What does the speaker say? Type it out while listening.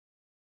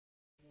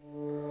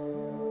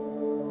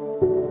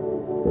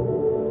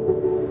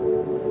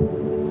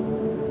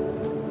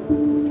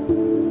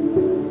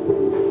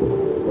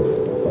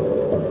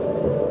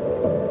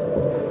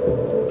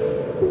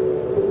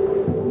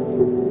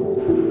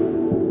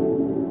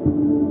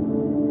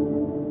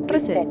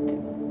reset.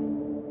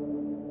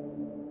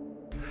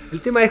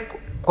 El tema es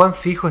cuán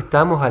fijos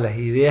estamos a las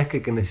ideas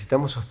que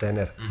necesitamos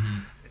sostener.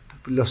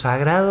 Lo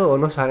sagrado o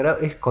no sagrado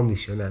es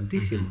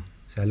condicionantísimo.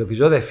 O sea, lo que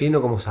yo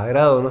defino como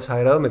sagrado o no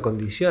sagrado me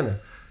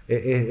condiciona.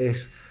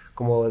 Es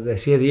como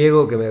decía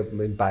Diego, que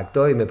me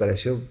impactó y me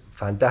pareció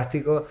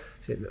fantástico.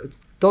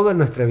 Toda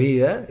nuestra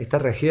vida está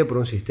regida por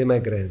un sistema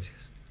de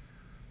creencias.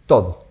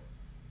 Todo.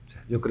 O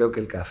sea, yo creo que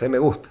el café me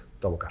gusta,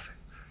 tomo café.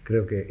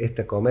 Creo que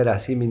comer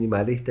así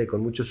minimalista y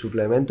con mucho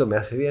suplemento me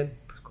hace bien.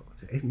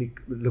 Es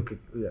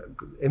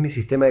mi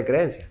sistema de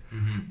creencias.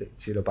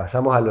 Si lo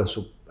pasamos a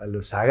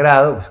lo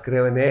sagrado, pues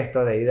creo en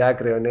esta deidad,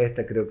 creo en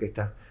esta, creo que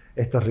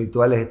estos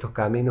rituales, estos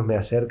caminos me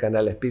acercan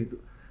al espíritu.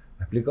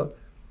 ¿Me explico?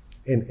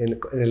 En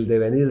el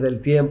devenir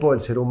del tiempo, el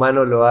ser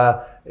humano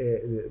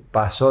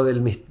pasó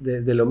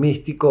de lo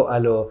místico a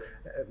lo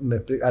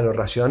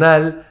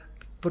racional,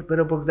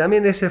 pero porque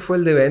también ese fue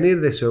el devenir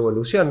de su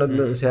evolución,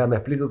 ¿no? O sea, me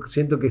explico,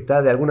 siento que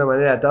está de alguna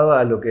manera atado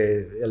a lo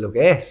que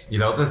es. Y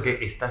la otra es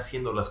que está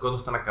haciendo, las cosas no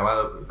están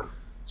acabadas.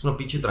 Es una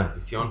pinche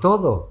transición.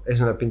 Todo es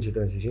una pinche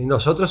transición. Y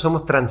nosotros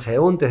somos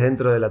transeúntes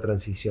dentro de la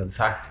transición.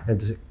 Exacto.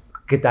 Entonces,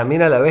 que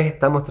también a la vez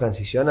estamos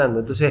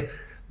transicionando. Entonces,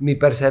 mi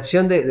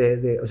percepción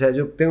o sea,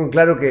 yo tengo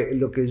claro que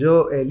lo que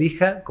yo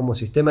elija como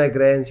sistema de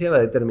creencia va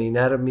a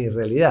determinar mi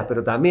realidad,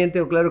 pero también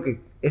tengo claro que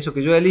eso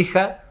que yo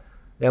elija,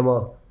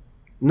 digamos,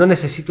 no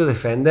necesito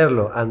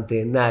defenderlo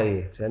ante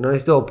nadie, o sea, no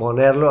necesito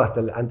oponerlo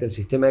ante el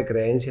sistema de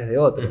creencias de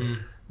otro,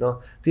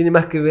 ¿no? Tiene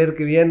más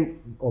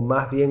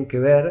bien que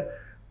ver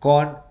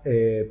con,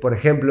 por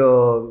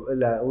ejemplo,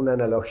 una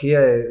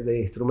analogía de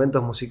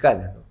instrumentos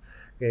musicales, ¿no?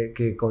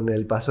 Que con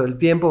el paso del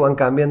tiempo van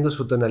cambiando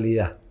su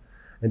tonalidad.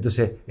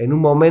 Entonces, en un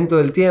momento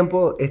del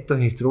tiempo,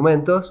 estos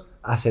instrumentos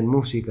hacen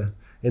música.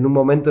 En un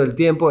momento del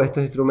tiempo,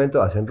 estos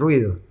instrumentos hacen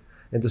ruido.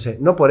 Entonces,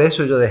 no por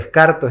eso yo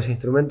descarto ese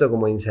instrumento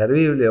como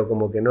inservible o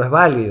como que no es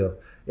válido.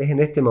 Es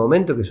en este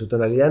momento que su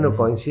tonalidad no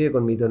coincide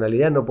con mi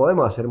tonalidad, no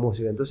podemos hacer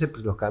música. Entonces,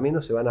 pues, los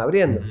caminos se van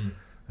abriendo.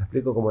 Me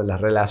explico, como en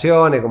las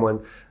relaciones,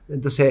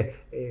 Entonces,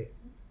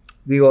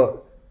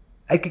 digo,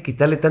 hay que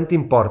quitarle tanta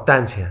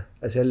importancia.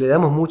 O sea, le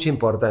damos mucha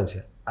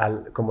importancia,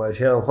 como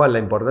decía don Juan, la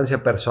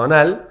importancia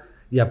personal.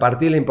 Y a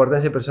partir de la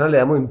importancia personal le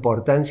damos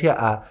importancia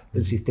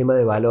al sistema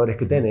de valores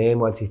que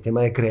tenemos, al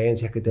sistema de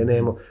creencias que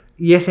tenemos.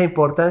 Y esa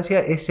importancia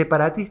es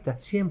separatista,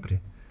 siempre.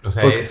 O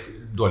sea,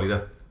 es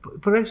dualidad.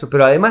 Por eso,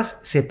 pero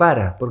además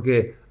separa,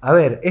 porque, a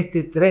ver,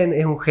 este tren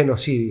es un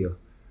genocidio.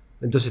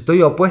 Entonces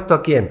estoy opuesto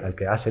 ¿a quién? Al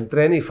que hace el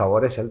tren y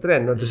favorece al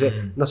tren, ¿no? Entonces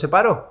nos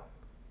separó.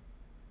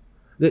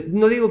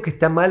 No digo que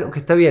está mal o que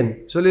está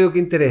bien, solo digo que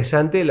es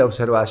interesante la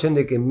observación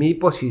de que mi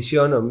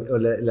posición o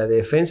la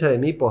defensa de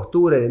mi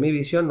postura y de mi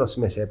visión no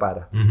me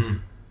separa.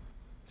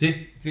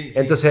 Sí.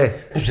 Entonces,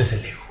 pues es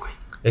el ego, güey.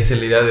 Esa es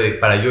la idea de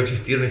para yo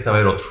existir necesita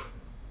haber otro.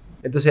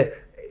 Entonces,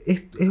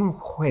 es un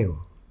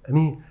juego. A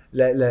mí,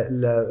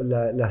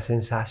 la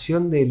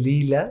sensación de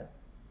lila...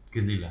 ¿Qué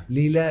es lila?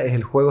 Lila es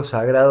el juego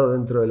sagrado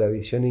dentro de la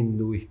visión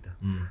hinduista,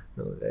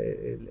 ¿no?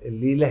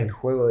 El lila es el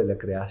juego de la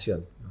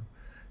creación, ¿no?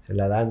 Es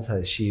la danza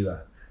de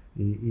Shiva.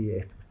 Y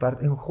es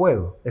un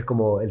juego, es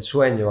como el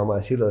sueño, vamos a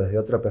decirlo desde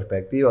otra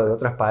perspectiva, de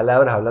otras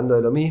palabras, hablando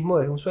de lo mismo,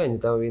 es un sueño,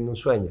 estamos viviendo un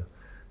sueño,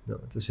 ¿no?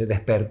 Entonces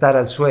despertar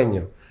al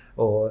sueño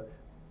o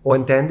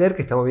entender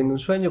que estamos viendo un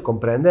sueño,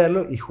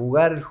 comprenderlo y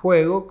jugar el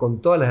juego con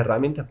todas las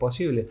herramientas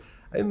posibles.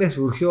 A mí me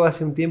surgió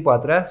hace un tiempo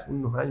atrás,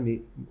 unos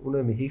años, uno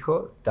de mis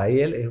hijos,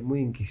 Tayel, es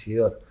muy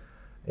inquisidor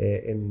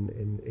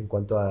en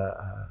cuanto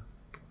a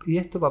 ¿y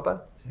esto,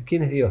 papá? O sea,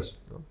 ¿quién es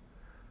Dios? ¿No?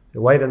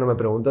 Guaira no me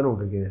preguntó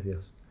nunca quién es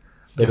Dios.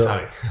 Pero, ya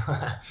sabe.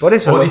 Por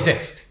eso o dice,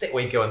 este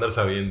güey que va a andar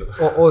sabiendo.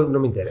 O no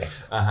me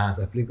interesa. Ajá.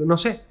 ¿Me explico? No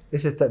sé.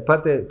 Esa es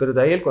parte. Pero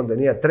Tayel, cuando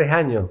tenía 3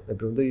 años, me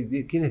preguntó,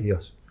 ¿quién es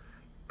Dios?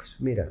 Pues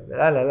mira,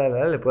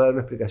 le puedo dar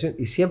una explicación.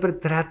 Y siempre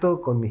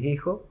trato con mis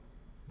hijos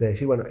de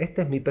decir, bueno,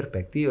 esta es mi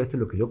perspectiva, esto es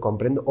lo que yo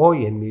comprendo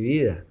hoy en mi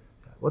vida.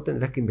 Vos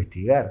tendrás que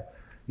investigar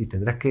y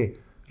tendrás que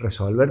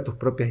resolver tus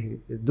propias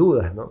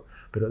dudas, ¿no?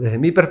 Pero desde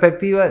mi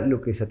perspectiva, lo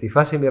que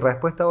satisface mi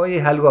respuesta hoy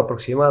es algo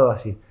aproximado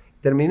así.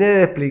 Terminé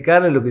de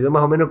explicarle lo que yo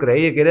más o menos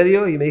creía que era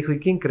Dios y me dijo, ¿y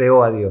quién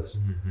creó a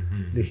Dios?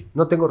 Le dije,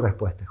 no tengo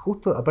respuesta.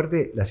 Justo,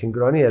 aparte, la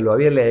sincronía, lo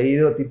había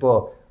leído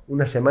tipo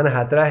unas semanas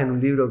atrás en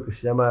un libro que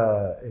se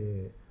llama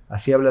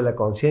Así habla la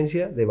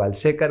conciencia, de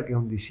Balsekar, que es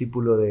un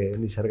discípulo de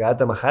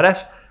Nisargadatta Maharaj,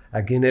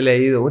 a quien he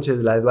leído mucho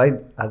de la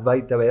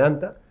Advaita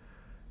Vedanta.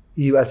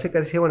 Y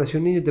Balsekar decía, bueno, si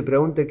un niño te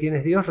pregunta quién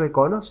es Dios,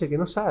 reconoce que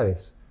no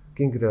sabes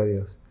quién creó a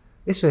Dios.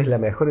 Eso es la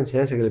mejor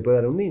enseñanza que le puede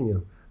dar a un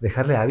niño.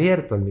 Dejarle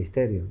abierto el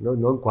misterio,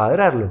 no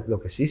encuadrarlo.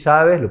 Lo que sí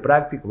sabes, lo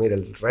práctico, mira,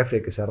 el refri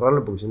hay que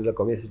cerrarlo porque si no la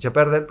comida se echa a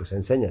perder, pues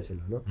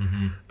enséñaselo, ¿no?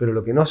 Pero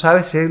lo que no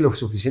sabes es lo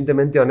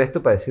suficientemente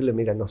honesto para decirle,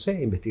 mira, no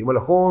sé, investiguémoslo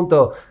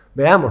juntos,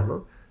 veamos,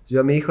 ¿no? Yo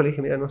a mi hijo le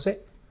dije, mira, no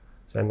sé.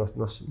 O sea, no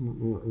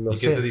 ¿Y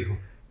sé. qué te dijo?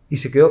 Y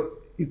se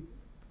quedó, y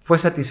fue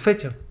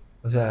satisfecho.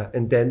 O sea,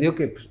 entendió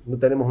que pues, no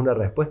tenemos una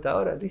respuesta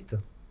ahora,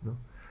 listo, ¿no?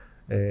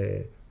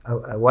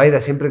 A Guaira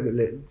siempre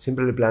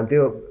le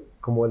planteo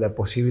como la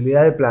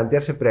posibilidad de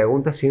plantearse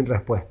preguntas sin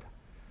respuesta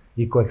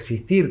y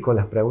coexistir con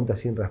las preguntas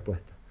sin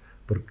respuesta.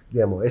 porque,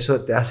 digamos,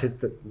 eso te hace,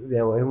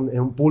 digamos, es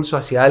un pulso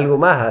hacia algo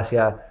más,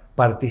 hacia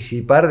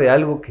participar de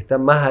algo que está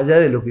más allá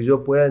de lo que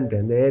yo pueda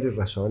entender y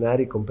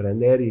razonar y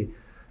comprender, y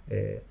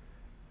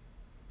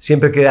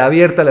siempre queda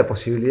abierta la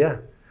posibilidad.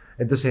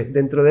 Entonces,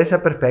 dentro de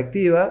esa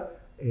perspectiva,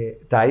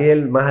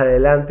 Tayel más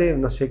adelante,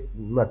 no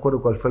me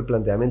acuerdo cuál fue el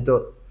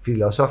planteamiento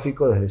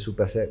filosófico desde su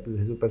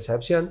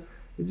percepción,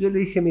 yo le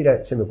dije,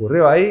 mira, se me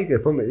ocurrió ahí, que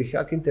después me dije,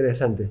 qué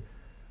interesante,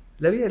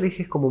 la vida, le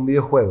dije, es como un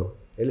videojuego.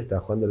 Él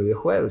estaba jugando el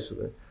videojuego,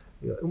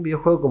 un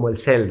videojuego como el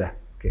Zelda,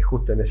 que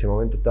justo en ese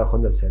momento estaba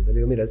jugando el Zelda. Le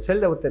digo, mira, el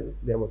Zelda,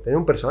 digamos, tenés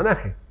un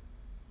personaje.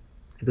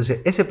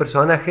 Entonces, ese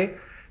personaje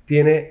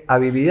tiene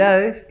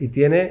habilidades y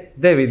tiene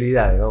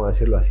debilidades, vamos a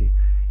decirlo así.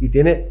 Y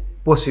tiene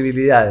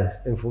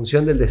posibilidades en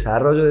función del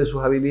desarrollo de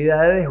sus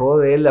habilidades o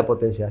de la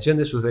potenciación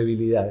de sus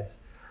debilidades.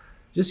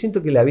 Yo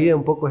siento que la vida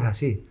un poco es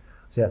así.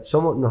 O sea,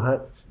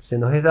 se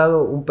nos es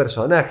dado un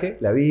personaje,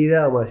 la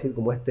vida, vamos a decir,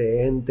 como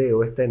este ente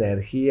o esta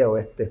energía o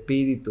este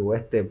espíritu o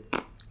este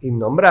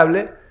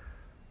innombrable,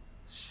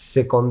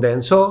 se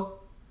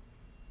condensó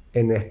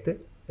en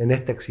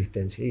esta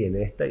existencia, y en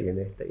esta, y en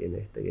esta, y en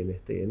esta, y en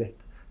esta, y en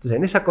esta. Entonces,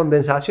 en esa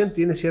condensación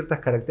tiene ciertas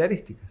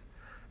características.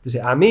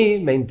 Entonces, a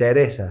mí me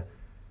interesa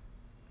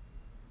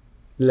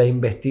la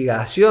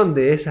investigación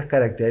de esas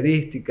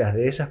características,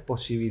 de esas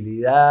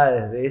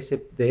posibilidades,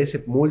 de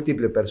ese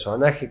múltiple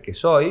personaje que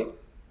soy,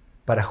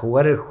 para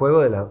jugar el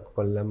juego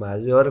con la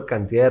mayor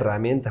cantidad de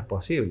herramientas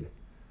posible.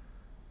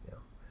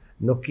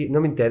 No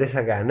me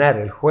interesa ganar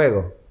el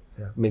juego, o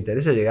sea, me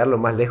interesa llegar lo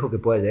más lejos que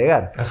pueda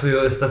llegar. ¿Has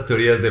oído de estas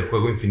teorías del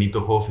juego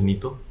infinito, juego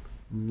finito?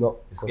 No.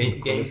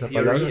 Game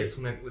Theory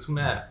es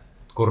una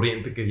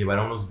corriente que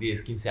llevará unos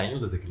 10, 15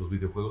 años desde que los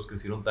videojuegos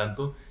crecieron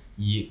tanto,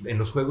 y en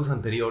los juegos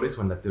anteriores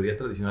o en la teoría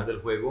tradicional del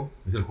juego,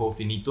 es el juego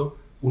finito,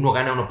 uno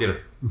gana, uno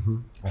pierde.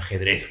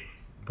 Ajedrez,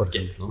 por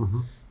quienes,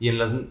 ¿no? Y en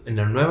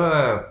la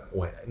nueva,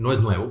 bueno, no es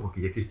nuevo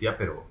porque ya existía,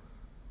 pero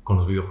con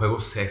los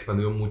videojuegos se ha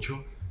expandido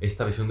mucho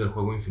esta visión del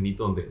juego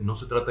infinito, donde no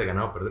se trata de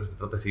ganar o perder, se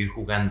trata de seguir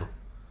jugando.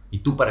 Y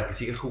tú, para que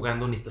sigas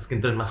jugando, necesitas que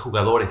entren más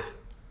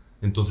jugadores.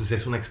 Entonces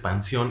es una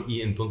expansión,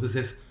 y entonces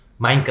es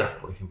Minecraft,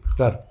 por ejemplo.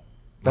 Claro,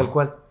 tal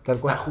cual.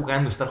 Estar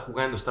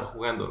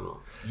jugando,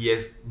 ¿no? Y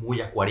es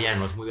muy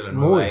acuariano, es muy de la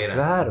nueva era.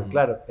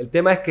 Claro. El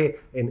tema es que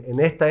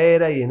en esta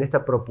era y en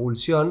esta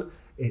propulsión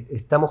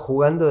estamos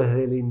jugando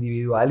desde el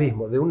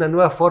individualismo, de una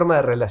nueva forma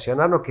de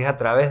relacionarnos, que es a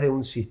través de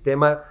un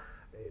sistema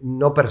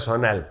no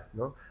personal,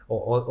 ¿no?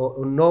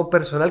 O no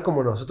personal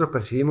como nosotros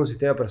percibimos un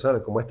sistema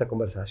personal, como esta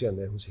conversación,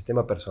 es un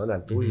sistema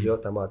personal. Tú y yo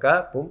estamos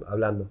acá,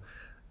 hablando.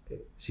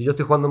 Si yo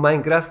estoy jugando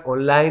Minecraft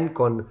online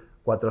con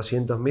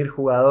 400.000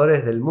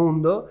 jugadores del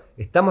mundo,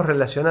 estamos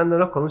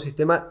relacionándonos con un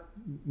sistema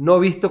no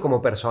visto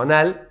como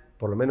personal,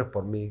 por lo menos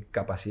por mi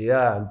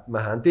capacidad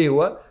más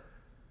antigua,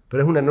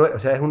 pero es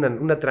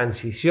una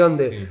transición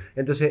de... Sí.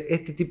 Entonces,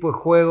 este tipo de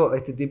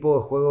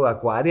juego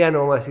acuariano,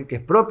 vamos a decir, que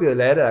es propio de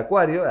la era de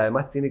Acuario,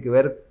 además tiene que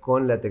ver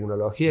con la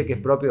tecnología, que es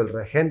propio del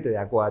regente de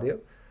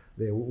Acuario,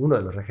 de uno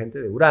de los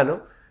regentes de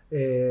Urano,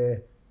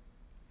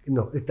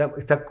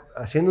 está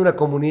haciendo una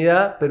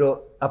comunidad,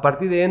 pero a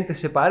partir de entes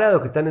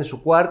separados que están en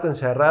su cuarto,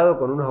 encerrados,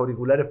 con unos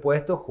auriculares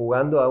puestos,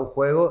 jugando a un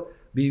juego,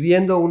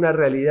 viviendo una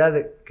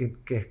realidad que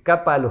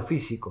escapa a lo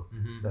físico.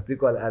 Me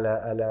explico, a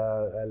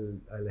la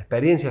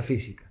experiencia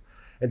física.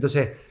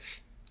 Entonces,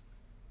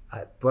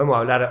 podemos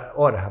hablar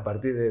horas a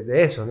partir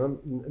de eso,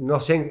 ¿no? No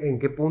sé en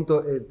qué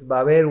punto va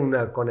a haber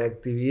una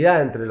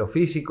conectividad entre lo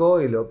físico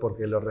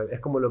porque es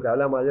como lo que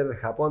hablamos ayer de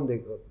Japón,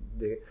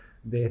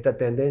 de esta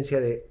tendencia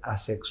de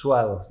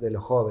asexuados de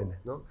los jóvenes,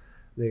 ¿no?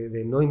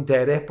 De no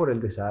interés por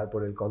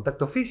el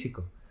contacto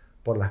físico,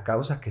 por las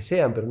causas que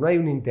sean, pero no hay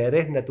un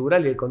interés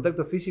natural, y el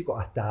contacto físico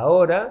hasta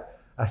ahora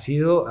ha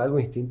sido algo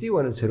instintivo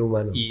en el ser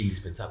humano. Y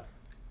indispensable.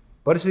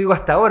 Por eso digo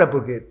hasta ahora,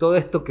 porque todo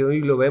esto que hoy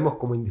lo vemos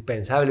como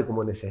indispensable,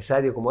 como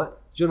necesario,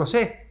 yo no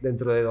sé,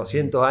 dentro de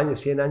 200 años,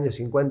 100 años,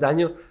 50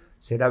 años,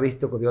 será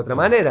visto de otra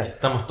manera.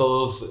 Estamos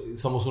todos,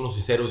 somos unos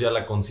y ceros, ya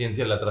la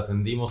conciencia la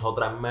trascendimos a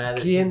otra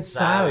madre. ¿Quién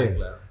sabe?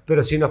 Claro.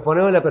 Pero si nos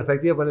ponemos en la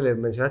perspectiva,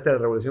 mencionaste la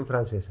Revolución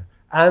Francesa.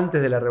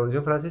 Antes de la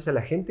Revolución Francesa,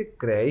 la gente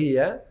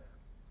creía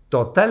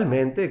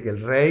totalmente que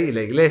el rey y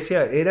la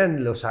iglesia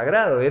eran lo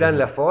sagrado, eran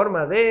la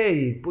forma de,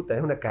 y puta,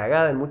 es una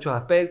cagada en muchos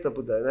aspectos,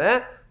 puta,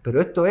 pero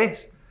esto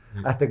es.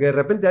 Hasta que de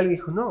repente alguien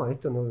dijo, no,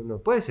 esto no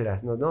puede ser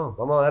así, no,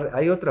 vamos a dar,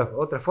 hay otra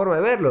forma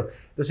de verlo.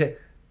 Entonces,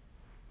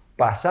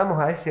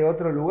 pasamos a ese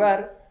otro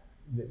lugar,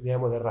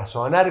 de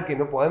razonar que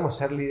no podemos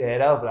ser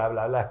liderados, bla,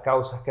 bla, bla, las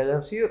causas que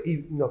hayan sido,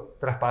 y nos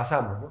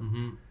traspasamos,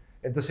 ¿no?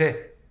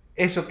 Entonces,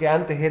 eso que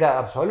antes era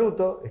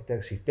absoluto,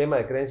 este sistema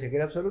de creencias que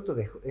era absoluto,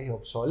 es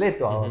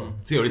obsoleto ahora.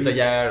 Sí, ahorita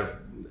ya,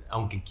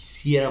 aunque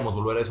quisiéramos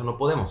volver a eso, no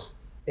podemos.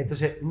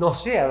 Entonces, no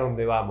sé a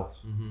dónde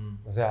vamos.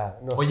 O sea,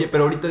 no Oye, sé.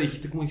 pero ahorita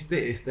dijiste, ¿cómo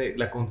dijiste?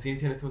 La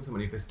conciencia en se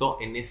manifestó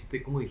en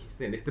 ¿cómo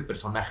dijiste? En este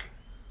personaje.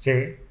 Sí.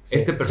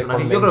 Este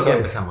personaje, yo creo que ya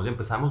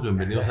empezamos.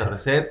 Bienvenidos a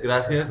Reset,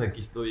 gracias. Aquí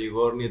estoy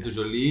Igor Nieto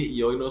Jolie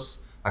y hoy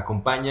nos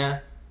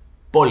acompaña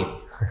Poli.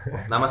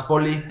 Nada más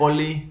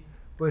Poli.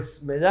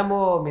 Pues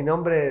mi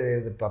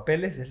nombre de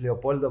papeles es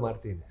Leopoldo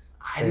Martínez.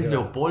 Eres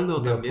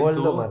Leopoldo también.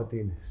 Leopoldo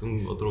Martínez.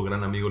 Otro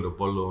gran amigo,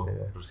 Leopoldo,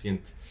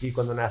 reciente. Y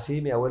cuando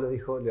nací, mi abuelo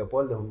dijo,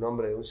 Leopoldo es un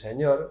nombre de un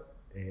señor,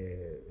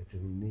 este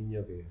es un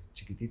niño que es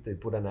chiquitito y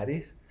pura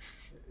nariz.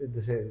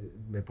 Entonces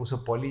me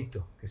puso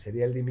Polito, que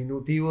sería el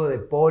diminutivo de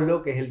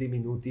Polo, que es el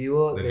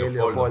diminutivo de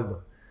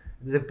Leopoldo.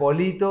 Entonces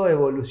Polito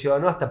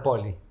evolucionó hasta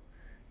Poli,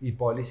 y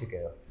Poli se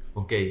quedó.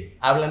 Ok,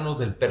 háblanos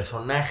del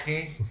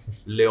personaje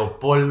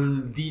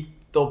Leopoldito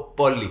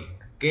Poli.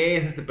 ¿Qué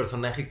es este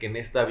personaje que en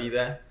esta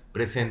vida...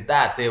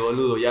 Presentate,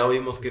 boludo, ya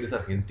oímos que eres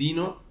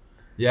argentino,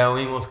 ya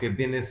oímos que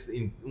tienes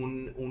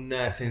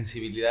una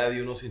sensibilidad y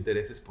unos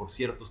intereses por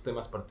ciertos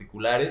temas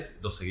particulares,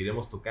 los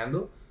seguiremos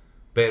tocando,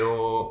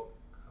 pero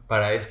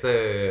para esta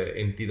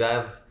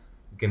entidad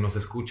que nos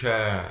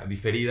escucha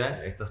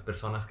diferida, estas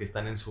personas que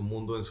están en su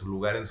mundo, en su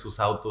lugar, en sus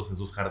autos, en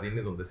sus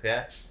jardines, donde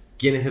sea,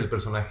 ¿quién es el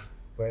personaje?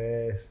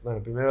 Pues,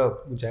 bueno,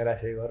 primero, muchas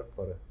gracias, Igor,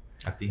 por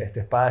A ti.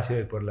 este espacio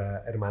y por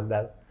la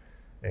hermandad.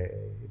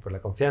 Y por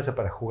la confianza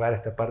para jugar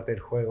esta parte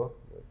del juego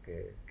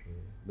que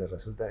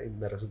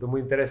me resultó muy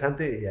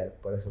interesante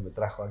y por eso me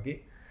trajo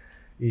aquí.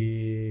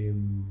 Y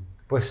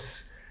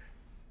pues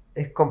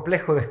es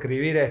complejo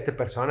describir a este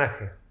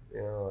personaje,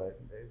 ¿no?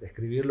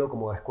 Describirlo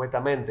como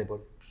escuetamente,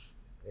 porque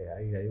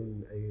hay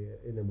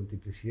una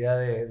multiplicidad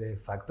de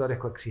factores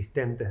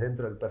coexistentes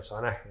dentro del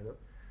personaje, ¿no?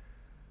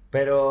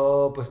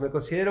 Pero pues me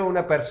considero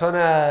una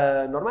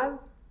persona normal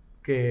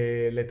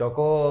que le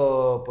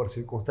tocó por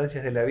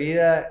circunstancias de la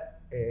vida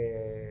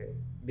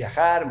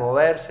viajar,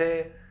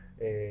 moverse,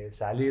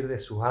 salir de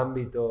sus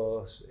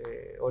ámbitos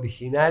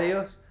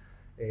originarios,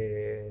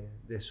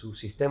 de sus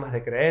sistemas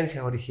de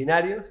creencias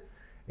originarios,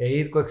 e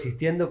ir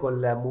coexistiendo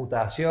con la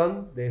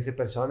mutación de ese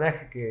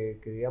personaje que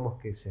digamos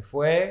que se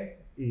fue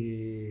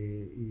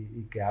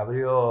y que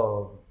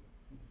abrió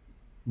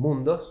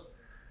mundos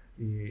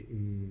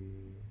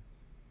y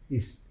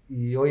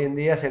hoy en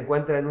día se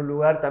encuentra en un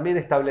lugar también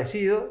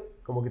establecido,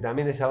 como que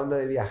también esa onda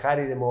de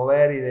viajar y de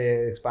mover y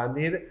de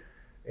expandir,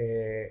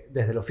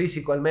 desde lo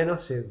físico al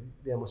menos, se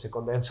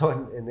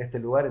condensó en este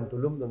lugar, en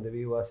Tulum, donde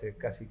vivo hace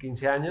casi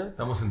 15 años.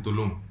 Estamos en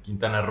Tulum,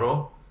 Quintana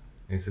Roo.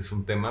 Ese es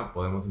un tema,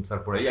 podemos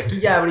empezar por ahí. Aquí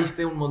ya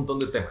abriste un montón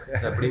de temas. O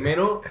sea,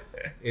 primero,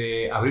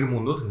 abrir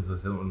mundos, eso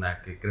es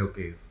una que creo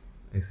que es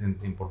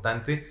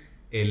importante.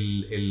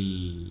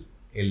 El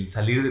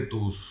salir de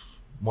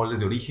tus moldes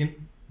de origen,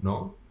 ¿no?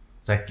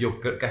 O sea, yo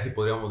casi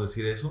podríamos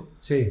decir eso.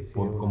 Sí,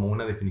 como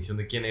una definición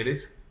de quién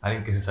eres,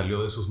 alguien que se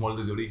salió de sus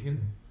moldes de origen.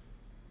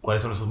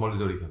 ¿Cuáles son esos moldes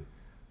de origen?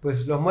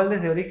 Pues los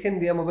moldes de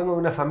origen, digamos, vengo de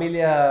una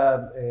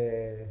familia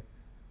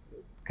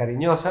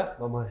cariñosa,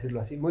 vamos a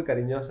decirlo así, muy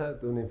cariñosa.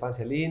 Tuve una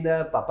infancia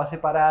linda, papás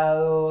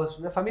separados,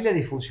 una familia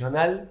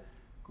disfuncional.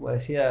 Como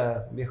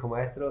decía un viejo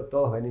maestro,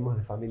 todos venimos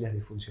de familias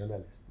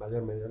disfuncionales,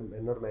 mayor,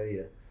 menor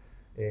medida.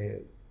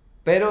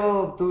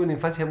 Pero tuve una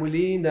infancia muy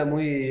linda,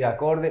 muy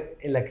acorde,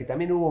 en la que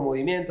también hubo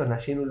movimientos.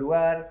 Nací en un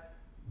lugar,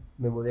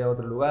 me mudé a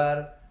otro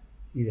lugar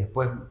y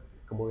después,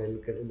 como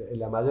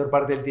la mayor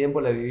parte del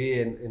tiempo la viví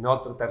en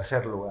otro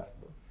tercer lugar,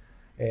 ¿no?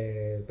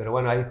 Pero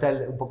bueno, ahí está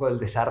un poco el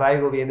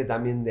desarraigo, viene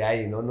también de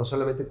ahí, ¿no? No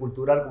solamente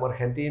cultural como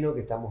argentino,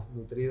 que estamos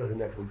nutridos de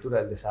una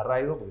cultura del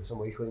desarraigo, porque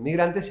somos hijos de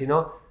inmigrantes,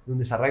 sino de un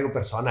desarraigo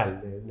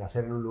personal, de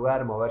nacer en un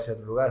lugar, moverse a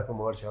otro lugar, después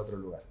moverse a otro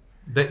lugar.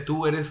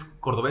 ¿Tú eres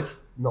cordobés?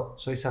 No,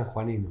 soy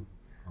sanjuanino.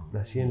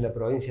 Nací en la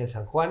provincia de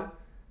San Juan,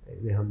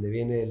 desde donde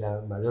viene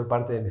la mayor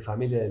parte de mi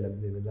familia,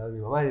 del lado de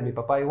mi mamá y de mi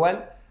papá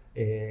igual.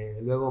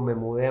 Luego me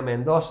mudé a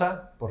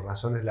Mendoza por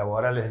razones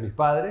laborales de mis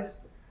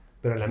padres,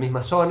 pero en la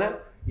misma zona.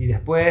 Y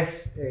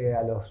después,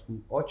 a los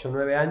 8 o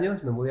 9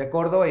 años, me mudé a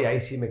Córdoba y ahí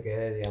sí me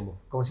quedé, digamos.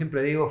 Como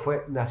siempre digo,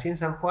 nací en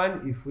San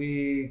Juan y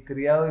fui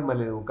criado y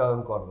maleducado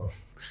en Córdoba.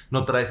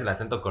 ¿No traes el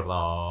acento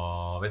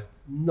cordobés?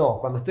 No,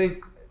 cuando estoy,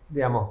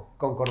 digamos,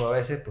 con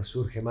cordobeses, pues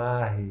surge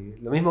más. Y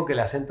lo mismo que el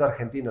acento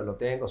argentino lo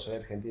tengo, soy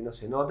argentino,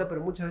 se nota,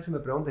 pero muchas veces me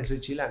preguntan si soy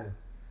chileno.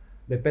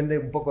 Depende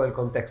un poco del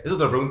contexto. Eso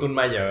te lo pregunta un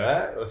maya,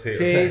 ¿verdad? Sí.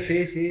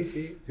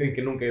 Sí,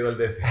 que nunca he ido al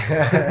DF.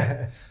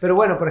 Pero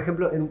bueno, por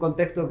ejemplo, en un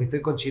contexto que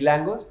estoy con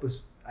chilangos,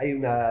 pues hay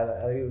una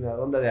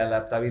onda de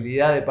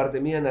adaptabilidad de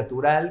parte mía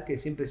natural que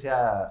siempre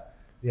sea,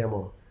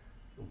 digamos,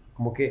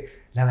 como que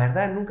la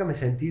verdad nunca me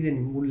sentí de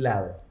ningún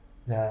lado.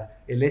 O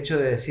sea, el hecho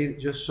de decir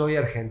yo soy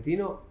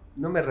argentino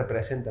no me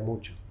representa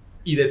mucho.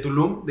 ¿Y de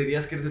Tulum?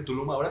 ¿Dirías que eres de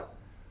Tulum ahora?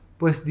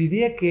 Pues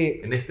diría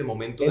que en este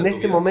momento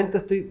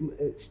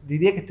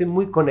diría que estoy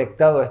muy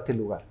conectado a este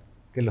lugar,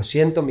 que lo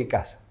siento en mi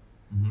casa.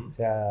 Uh-huh. O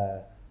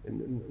sea,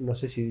 no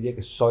sé si diría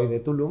que soy de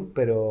Tulum,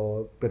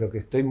 pero que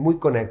estoy muy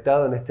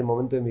conectado en este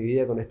momento de mi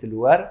vida con este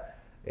lugar,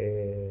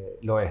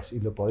 lo es, y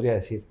lo podría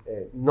decir.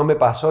 No me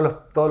pasó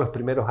todos los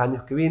primeros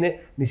años que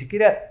vine, ni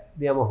siquiera,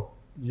 digamos,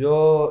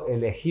 yo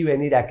elegí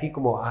venir aquí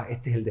como,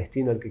 este es el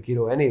destino al que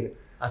quiero venir.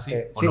 ¿Ah, sí?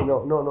 Sí,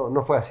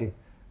 no fue así.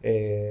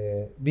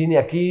 Vine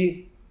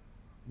aquí,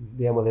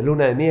 digamos, de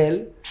luna de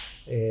miel,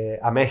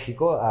 a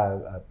México,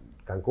 a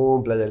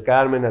Cancún, Playa del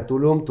Carmen, a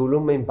Tulum.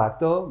 Tulum me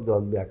impactó,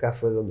 acá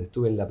fue donde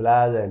estuve en la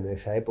playa, en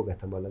esa época,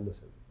 estamos hablando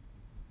hace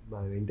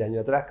más de 20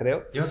 años atrás,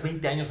 creo. ¿Llevas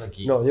 20 años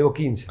aquí? No, llevo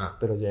 15,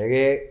 pero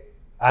llegué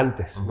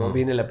antes, ¿no?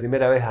 Vine la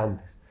primera vez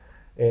antes.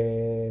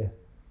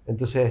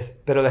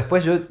 Entonces, pero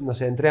después yo, no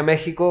sé, entré a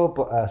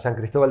México, a San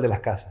Cristóbal de las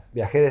Casas.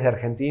 Viajé desde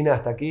Argentina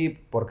hasta aquí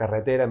por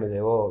carretera, me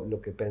llevó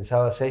lo que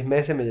pensaba 6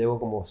 meses, me llevó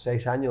como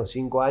 6 años,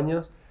 5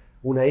 años.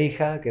 Una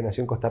hija que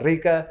nació en Costa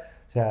Rica.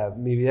 O sea,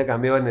 mi vida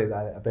cambió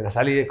apenas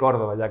salí de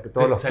Córdoba, ya que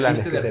todos los planes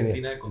que ¿Saliste de tenía.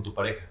 Argentina con tu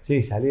pareja?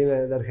 Sí, salí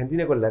de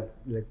Argentina con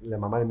la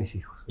mamá de mis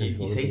hijos.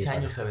 Y 6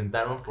 años se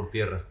aventaron por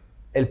tierra.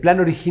 El plan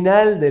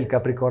original del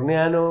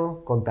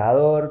capricorniano,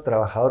 contador,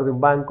 trabajador de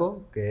un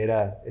banco, que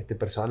era este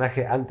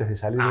personaje antes de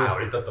salir.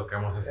 Ahorita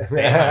tocamos ese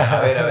tema.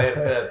 A ver,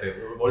 espérate.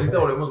 Ahorita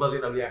volvemos más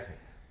bien al viaje.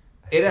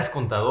 ¿Eras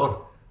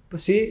contador?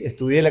 Pues sí,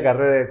 estudié la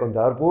carrera de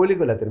contador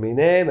público, la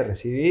terminé, me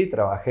recibí,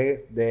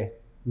 trabajé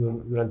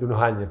durante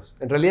unos años.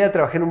 En realidad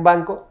trabajé en un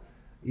banco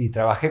y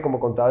trabajé como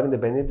contador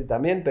independiente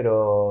también,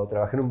 pero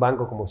trabajé en un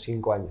banco como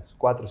 5 años,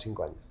 4 o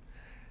 5 años.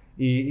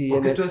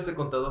 ¿Por qué estudiaste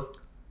contador?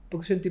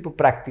 Porque soy un tipo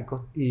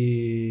práctico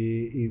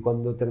y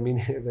cuando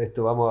terminé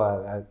esto, vamos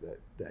a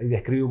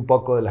describir un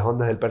poco de las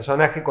ondas del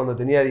personaje. Cuando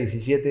tenía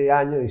 17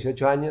 años,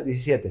 18 años,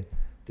 17,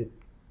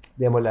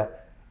 digamos,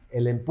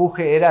 el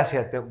empuje era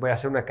voy a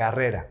hacer una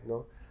carrera,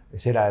 ¿no?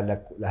 Esa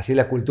era así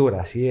la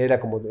cultura, así era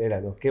como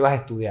era, ¿no? ¿Qué vas a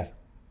estudiar?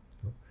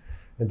 ¿No?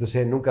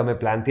 Entonces nunca me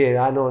planteé,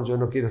 no, yo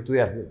no quiero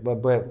estudiar,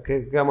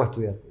 ¿qué vamos a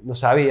estudiar? No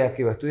sabía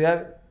qué iba a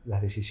estudiar,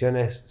 las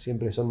decisiones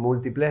siempre son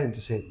múltiples,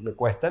 entonces me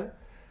cuestan.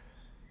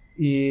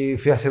 Y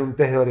fui a hacer un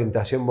test de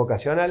orientación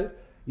vocacional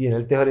y en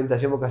el test de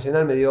orientación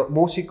vocacional me dio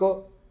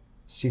músico,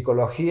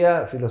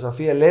 psicología,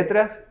 filosofía,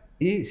 letras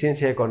y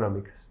ciencias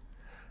económicas.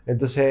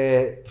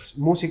 Entonces, pues,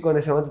 músico, en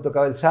ese momento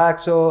tocaba el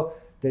saxo,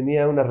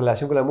 tenía una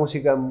relación con la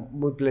música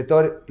muy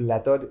platónica,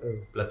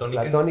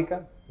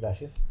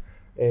 gracias,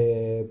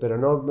 pero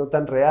no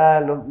tan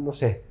real, no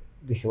sé.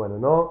 Dije, bueno,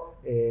 no,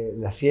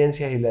 las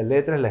ciencias y las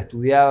letras las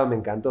estudiaba, me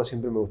encantó,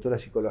 siempre me gustó la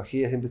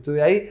psicología, siempre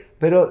estuve ahí,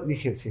 pero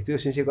dije, si estudio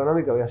ciencia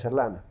económica voy a hacer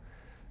lana.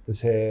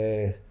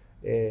 Entonces,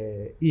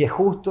 y es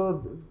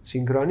justo,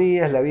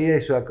 sincronías, la vida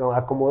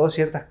acomodó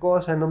ciertas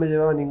cosas, no me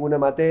llevaba ninguna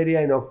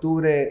materia. En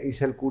octubre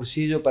hice el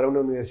cursillo para una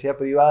universidad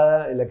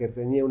privada en la que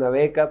tenía una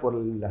beca por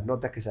las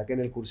notas que saqué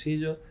en el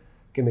cursillo,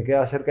 que me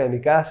quedaba cerca de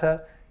mi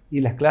casa, y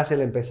las clases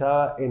las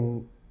empezaba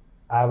en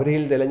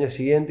abril del año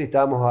siguiente y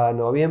estábamos a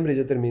noviembre y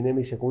yo terminé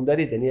mi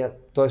secundaria y tenía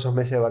todos esos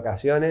meses de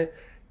vacaciones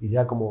y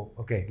ya como,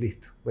 ok,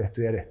 listo, voy a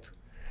estudiar esto.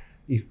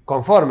 Y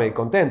conforme y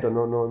contento,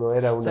 no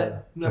era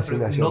una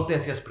resignación. No te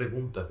hacías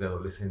preguntas de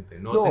adolescente,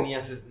 no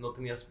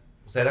tenías,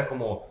 o sea, era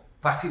como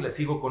fácil,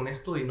 sigo con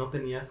esto y no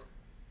tenías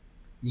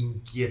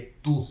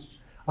inquietud.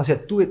 O sea,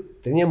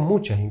 tenía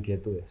muchas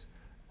inquietudes.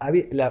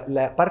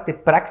 La parte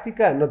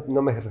práctica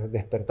no me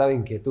despertaba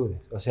inquietudes.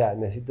 O sea,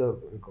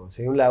 necesito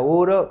conseguir un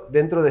laburo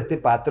dentro de este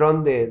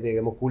patrón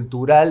digamos,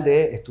 cultural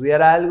de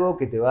estudiar algo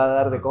que te va a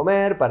dar de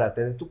comer para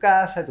tener tu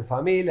casa, tu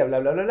familia, bla,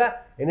 bla, bla,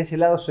 bla. En ese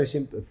lado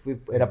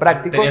era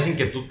práctico. ¿Tenías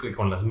inquietud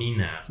con las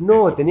minas?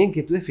 No, tenía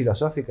inquietudes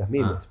filosóficas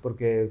miles,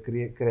 porque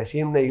crecí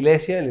en una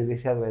iglesia, en la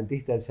iglesia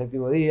adventista del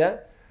séptimo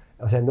día.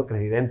 O sea, no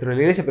crecí dentro de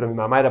la iglesia, pero mi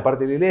mamá era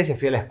parte de la iglesia,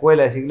 fui a la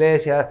escuela de esa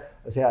iglesia.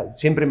 O sea,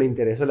 siempre me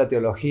interesó la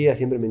teología,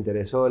 siempre me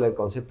interesó el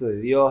concepto de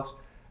Dios.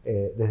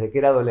 Desde que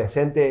era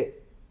adolescente,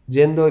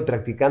 yendo y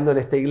practicando en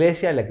esta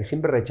iglesia, en la que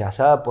siempre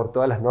rechazaba por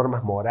todas las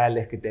normas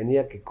morales que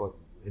tenía, que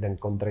eran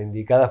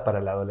contraindicadas para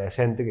el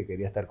adolescente que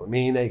quería estar con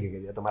mina y que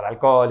quería tomar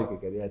alcohol y que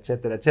quería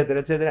etcétera,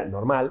 etcétera, etcétera,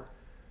 normal.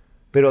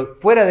 Pero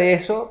fuera de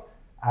eso,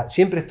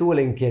 siempre estuvo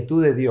la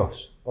inquietud de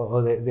Dios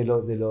o de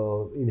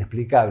lo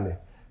inexplicable.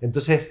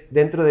 Entonces,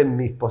 dentro de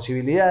mis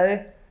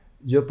posibilidades,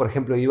 yo, por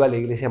ejemplo, iba a la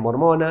iglesia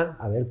mormona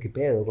a ver qué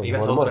pedo con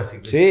los mormones. ¿Ibas a otras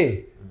iglesias?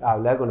 Sí,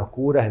 hablaba con los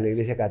curas en la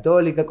iglesia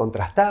católica,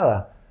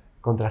 contrastaba.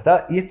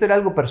 Y esto era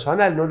algo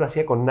personal, no lo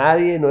hacía con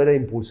nadie, no era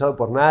impulsado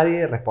por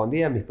nadie,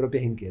 respondía a mis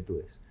propias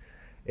inquietudes.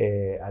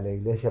 A la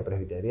iglesia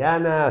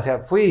presbiteriana, o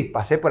sea,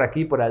 pasé por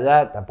aquí, por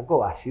allá,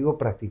 tampoco sido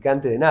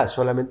practicante de nada,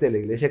 solamente de la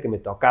iglesia que me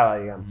tocaba,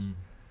 digamos.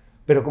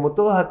 Pero como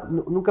todos,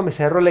 nunca me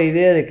cerró la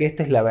idea de que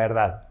esta es la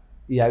verdad.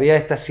 Y había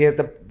esta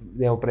cierta,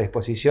 digamos,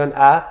 predisposición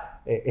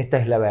a esta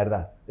es la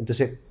verdad.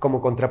 Entonces,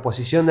 como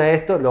contraposición a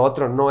esto, lo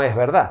otro no es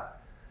verdad.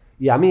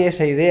 Y a mí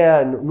esa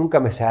idea nunca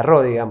me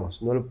cerró,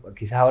 digamos.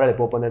 Quizás ahora le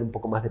puedo poner un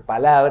poco más de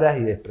palabras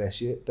y de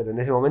expresión, pero en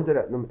ese momento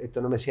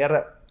esto no me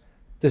cierra.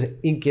 Entonces,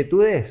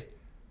 inquietudes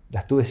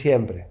las tuve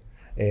siempre.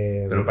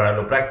 Pero para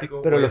lo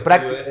práctico, pero lo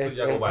práctico esto y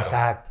hago varo.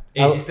 Exacto.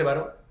 ¿E hiciste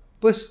varo?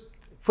 Pues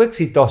fue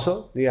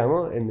exitoso,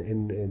 digamos,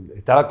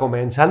 estaba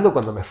comenzando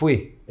cuando me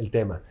fui el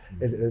tema.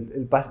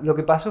 Lo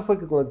que pasó fue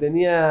que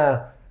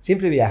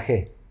siempre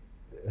viajé.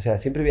 O sea,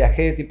 siempre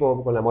viajé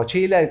tipo con la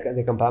mochila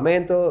de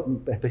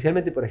campamento,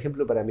 especialmente, por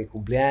ejemplo, para mi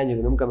cumpleaños,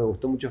 que nunca me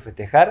gustó mucho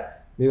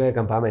festejar, me iba de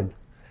campamento.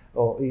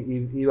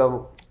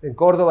 En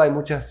Córdoba hay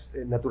muchas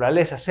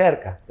naturalezas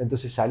cerca,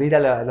 entonces salir a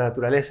la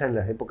naturaleza en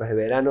las épocas de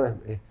verano,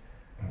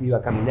 iba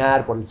a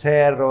caminar por el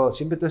cerro,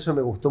 siempre todo eso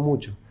me gustó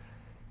mucho.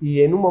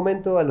 Y en un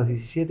momento, a los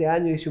 17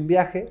 años, hice un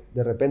viaje.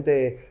 De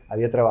repente,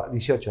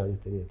 18 años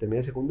tenía. Terminé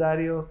el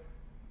secundario,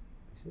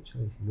 18,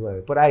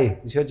 19, por ahí,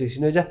 18,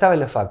 19, ya estaba en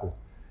la facu.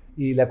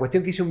 Y la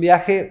cuestión que hice un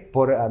viaje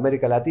por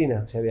América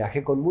Latina, o sea,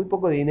 viajé con muy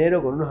poco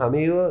dinero, con unos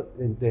amigos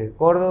de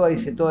Córdoba,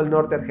 hice todo el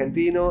norte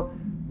argentino,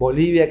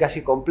 Bolivia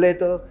casi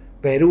completo,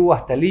 Perú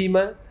hasta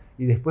Lima,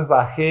 y después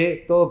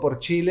bajé todo por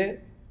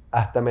Chile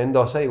hasta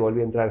Mendoza y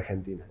volví a entrar a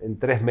Argentina, en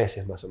 3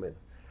 meses más o menos.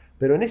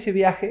 Pero en ese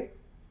viaje,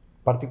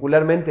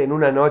 particularmente en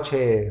una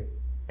noche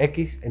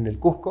X en el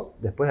Cusco,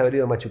 después de haber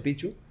ido a Machu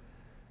Picchu,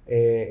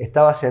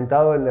 estaba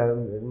sentado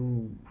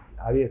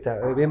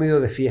habíamos ido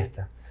de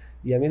fiesta.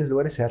 Y a mí en los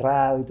lugares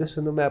cerrados y todo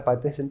eso no me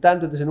apetecen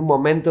tanto. Entonces en un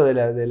momento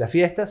de la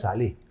fiesta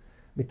salí.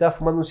 Me estaba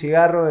fumando un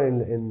cigarro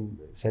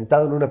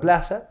sentado en una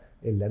plaza,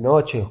 en la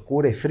noche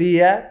oscura y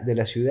fría de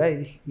la ciudad,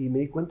 y me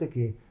di cuenta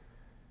que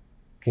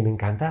me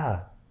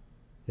encantaba.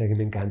 O sea, que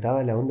me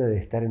encantaba la onda de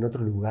estar en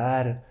otro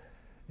lugar.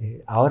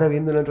 Ahora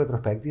viéndolo en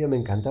retrospectiva me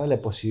encantaba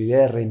la posibilidad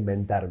de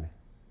reinventarme.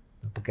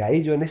 ¿No? Porque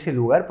ahí yo en ese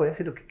lugar podía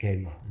hacer lo que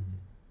quería.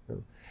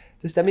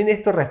 Entonces también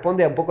esto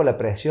responde a un poco la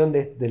presión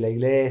de la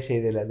iglesia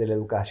y de la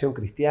educación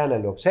cristiana,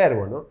 lo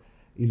observo, ¿no?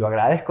 Y lo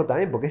agradezco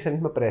también porque esa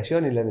misma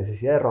presión y la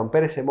necesidad de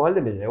romper ese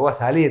molde me llevó a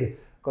salir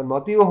con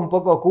motivos un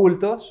poco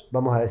ocultos,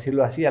 vamos a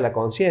decirlo así, a la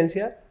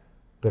conciencia,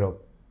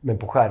 pero me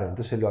empujaron,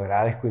 entonces lo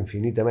agradezco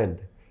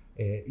infinitamente.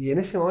 Y en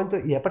ese momento,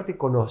 y aparte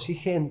conocí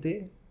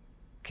gente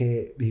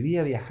que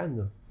vivía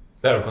viajando.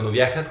 Claro, cuando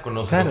viajas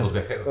conoces a otros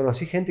viajeros.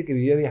 Conocí gente que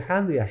vivía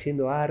viajando y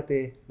haciendo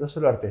arte, no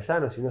solo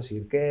artesanos, sino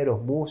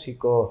cirqueros,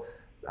 músicos,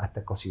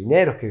 hasta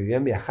cocineros que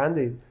vivían viajando,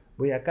 y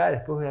voy acá,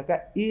 después voy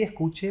acá, y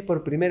escuché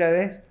por primera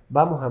vez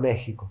vamos a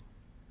México.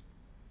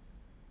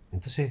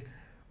 Entonces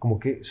como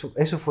que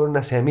eso fue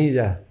una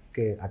semilla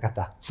que acá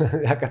está,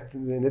 acá,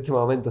 en este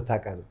momento está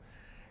acá, ¿no?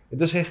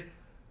 Entonces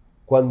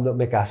cuando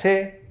me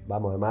casé,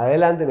 vamos de más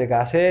adelante, me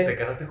casé. ¿Te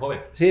casaste joven?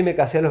 Sí, me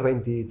casé a los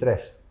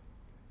 23.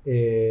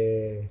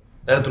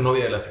 ¿Era tu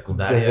novia de la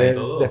secundaria y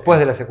todo? Después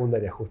de la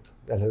secundaria, justo.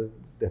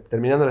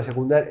 Terminando la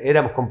secundaria,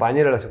 éramos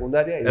compañeros de la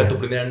secundaria. ¿Era tu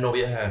primera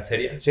novia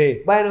seria?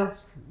 Sí, bueno,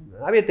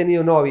 había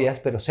tenido novias,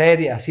 pero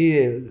serias,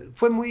 así,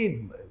 fue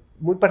muy,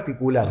 muy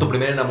particular. ¿Tu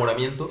primer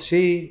enamoramiento?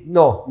 Sí,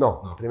 no.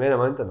 Primer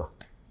enamoramiento no.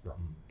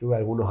 Tuve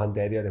algunos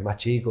anteriores, más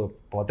chicos,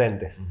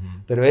 potentes.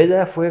 Pero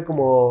ella fue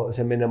como, o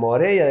sea, me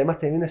enamoré y además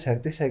tenía una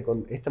certeza de que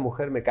con esta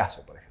mujer me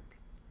caso, por ejemplo.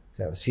 O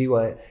sea,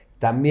 sigo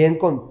también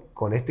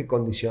con este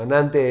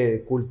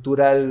condicionante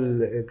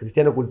cultural,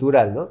 cristiano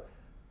cultural, ¿no?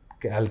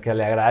 Al que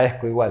le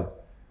agradezco igual.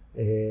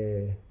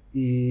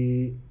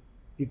 Y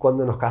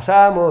cuando nos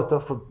casamos, todo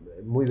fue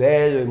muy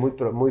bello y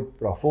muy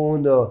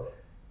profundo,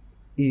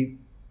 y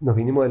nos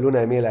vinimos de luna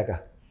de miel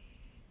acá.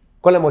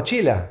 Con la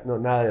mochila, no,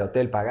 nada de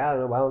hotel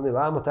pagado, ¿no? ¿A dónde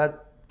vamos?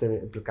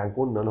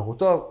 Cancún no nos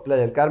gustó,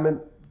 Playa del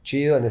Carmen,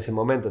 chido en ese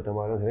momento,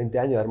 estamos hablando de 20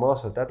 años,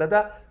 hermoso,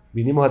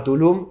 vinimos a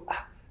Tulum,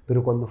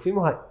 pero cuando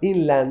fuimos a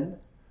Inland,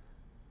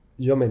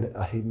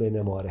 así me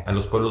enamoré. A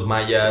los pueblos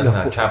mayas,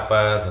 a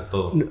Chiapas, a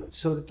todo.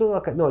 Sobre todo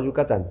acá, no,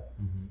 Yucatán.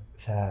 O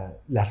sea,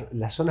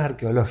 las zonas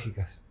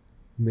arqueológicas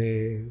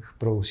me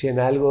producían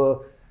algo,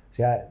 o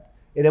sea,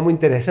 era muy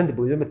interesante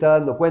porque yo me estaba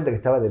dando cuenta que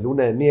estaba de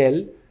luna de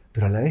miel,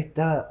 pero a la vez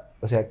estaba,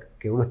 o sea,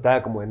 que uno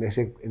estaba como en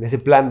ese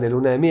plan de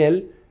luna de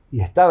miel, y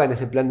estaba en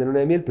ese plan de luna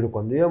de miel, pero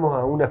cuando íbamos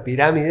a una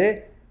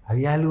pirámide,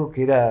 había algo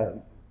que era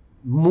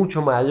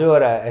mucho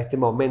mayor a este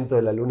momento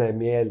de la luna de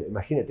miel.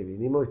 Imagínate,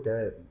 vinimos y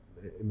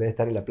en vez de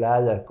estar en la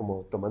playa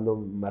como tomando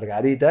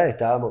margarita,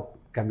 estábamos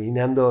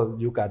caminando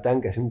Yucatán,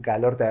 que hace un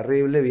calor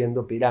terrible,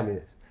 viendo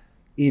pirámides.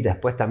 Y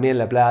después también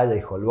la playa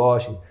y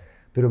Holbox.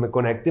 Pero me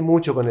conecté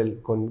mucho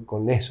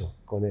con eso,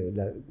 con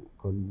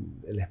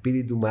el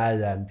espíritu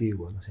maya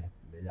antiguo, no sé,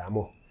 me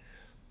llamó.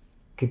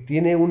 Que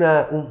tiene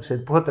se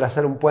puede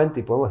trazar un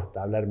puente, y podemos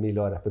hasta hablar 1000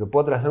 horas, pero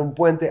puedo trazar un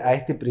puente a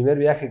este primer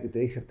viaje que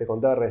te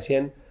contaba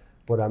recién,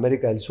 por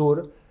América del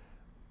Sur.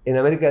 En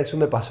América del Sur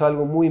me pasó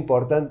algo muy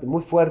importante,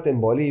 muy fuerte en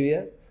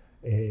Bolivia.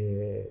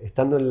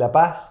 Estando en La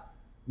Paz,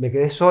 me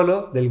quedé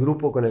solo del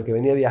grupo con el que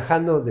venía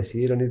viajando,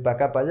 decidieron ir para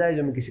acá, para allá, y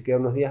yo me quise quedar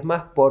unos días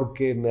más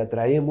porque me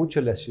atraía mucho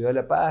la ciudad de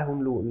La Paz,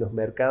 los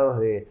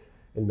mercados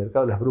el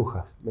mercado de las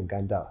brujas, me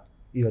encantaba.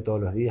 Iba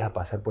todos los días a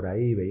pasar por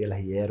ahí, veía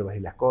las hierbas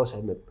y las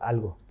cosas,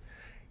 algo.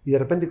 Y de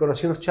repente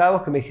conocí unos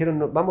chavos que me dijeron,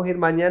 no, vamos a ir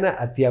mañana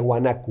a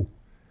Tiahuanacu.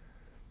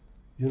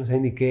 Yo no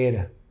sabía ni qué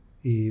era.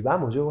 Y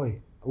vamos, yo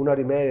voy, 1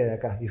 hora y media de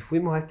acá. Y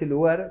fuimos a este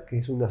lugar, que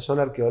es una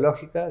zona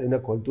arqueológica de una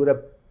cultura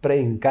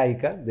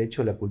pre-incaica, de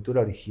hecho la cultura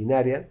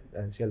originaria,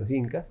 decían los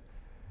incas.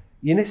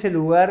 Y en ese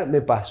lugar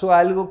me pasó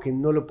algo que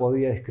no lo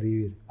podía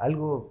describir,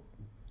 algo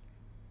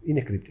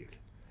indescriptible.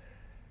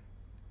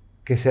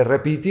 Que se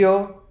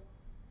repitió.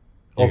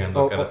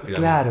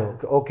 Claro,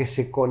 o que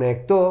se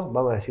conectó,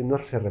 vamos a decir, no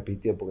se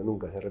repitió porque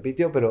nunca se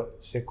repitió, pero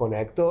se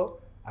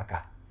conectó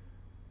acá.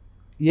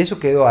 Y eso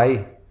quedó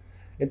ahí.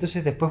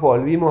 Entonces después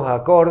volvimos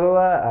a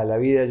Córdoba, a la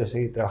vida. Yo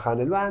seguí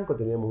trabajando en el banco,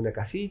 teníamos una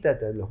casita,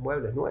 los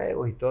muebles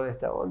nuevos y toda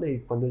esta onda. Y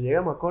cuando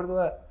llegamos a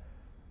Córdoba,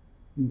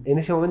 en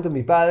ese momento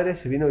mi padre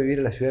se vino a vivir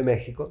a la Ciudad de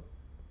México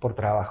por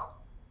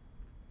trabajo.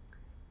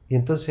 Y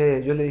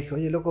entonces yo le dije,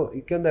 oye, loco,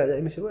 ¿y qué onda?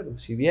 Y me dice, bueno,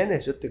 si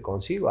vienes yo te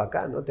consigo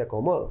acá, no te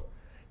acomodo.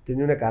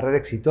 Tenía una carrera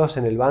exitosa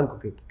en el banco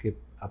que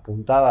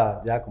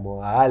apuntaba ya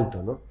como a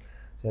alto, ¿no?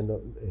 O sea,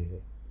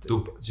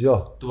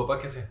 ¿Tu papá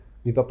qué hacía?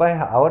 Mi papá es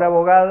ahora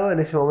abogado, en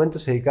ese momento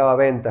se dedicaba a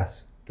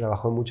ventas,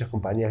 trabajó en muchas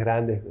compañías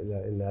grandes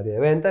en el área de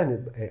ventas,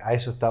 a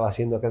eso estaba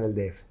haciendo acá en el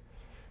DF.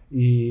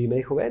 Y me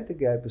dijo, vente,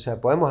 o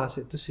sea, podemos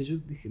hacer. Entonces yo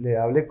le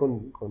hablé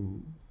con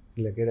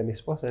la que era mi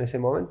esposa en ese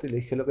momento y le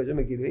dije, loco, yo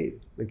me quiero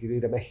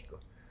ir a México.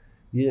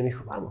 Y ella me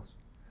dijo, vamos.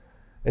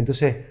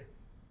 Entonces,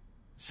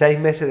 6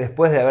 meses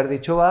después de haber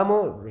dicho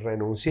vamos,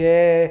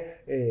 renuncié,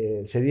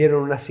 se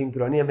dieron unas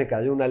sincronías, me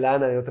cayó una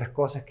lana de otras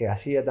cosas que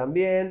hacía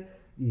también,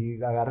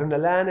 y agarré una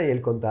lana y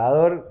el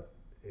contador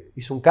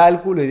hizo un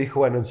cálculo y dijo,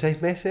 bueno, en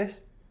 6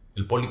 meses...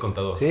 El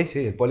policontador. Sí,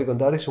 el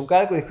policontador hizo un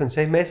cálculo y dijo, en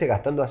 6 meses,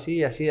 gastando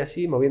así,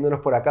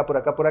 moviéndonos por acá,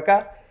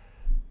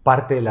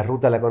 parte de la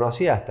ruta la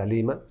conocía hasta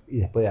Lima, y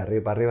después de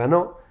arriba para arriba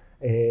no.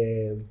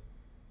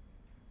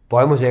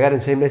 Podemos llegar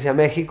en 6 meses a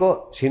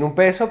México sin un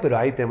peso, pero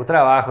ahí tenemos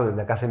trabajo, en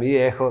la casa de mi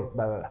viejo,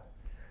 bla, bla, bla.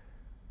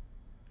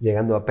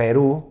 Llegando a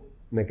Perú,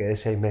 me quedé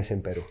 6 meses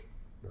en Perú,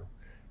 ¿no?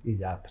 Y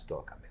ya, pues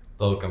todo cambió.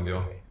 Todo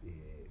cambió.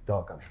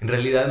 Todo cambió. En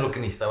realidad lo que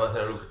necesitabas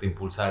era algo que te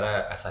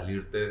impulsara a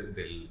salirte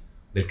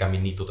del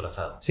caminito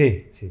trazado.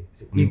 Sí.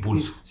 Un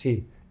impulso.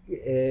 Sí.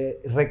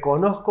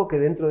 Reconozco que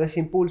dentro de ese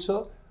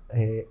impulso,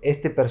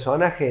 este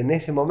personaje en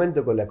ese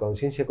momento, con la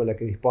conciencia con la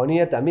que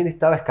disponía, también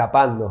estaba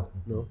escapando,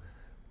 ¿no?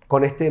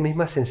 Con esta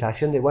misma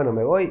sensación de, bueno,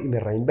 me voy y me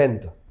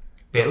reinvento.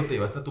 Pero te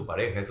llevaste a tu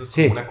pareja, eso es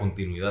como una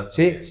continuidad.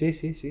 Sí.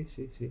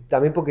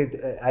 También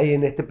porque hay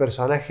en este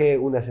personaje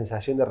una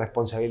sensación de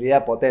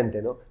responsabilidad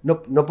potente, ¿no?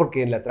 No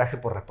porque la traje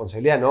por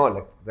responsabilidad, no,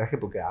 la traje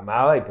porque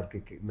amaba y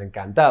porque me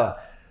encantaba.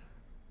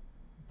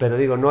 Pero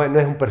digo, no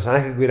es un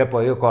personaje que hubiera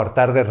podido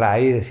cortar de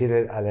raíz y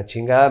decir, a la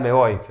chingada me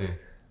voy. Sí.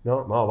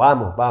 No,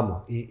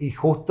 vamos. Y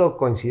justo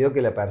coincidió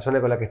que la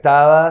persona con la que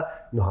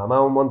estaba nos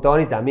amaba un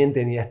montón y también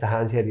tenía estas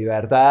ansias de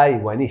libertad y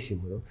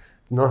buenísimo, ¿no?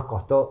 No nos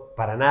costó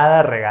para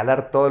nada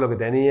regalar todo lo que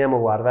teníamos,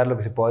 guardar lo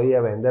que se podía,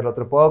 vender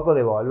otro poco,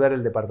 devolver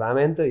el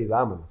departamento y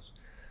vámonos.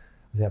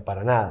 O sea,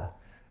 para nada.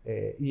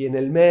 Y en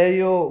el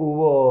medio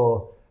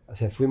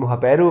fuimos a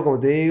Perú, como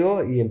te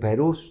digo, y en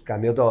Perú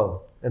cambió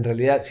todo. En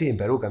realidad, sí, en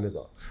Perú cambió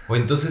todo. O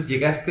entonces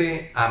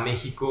llegaste a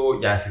México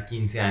ya hace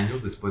 15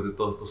 años, después de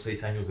todos estos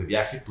 6 años de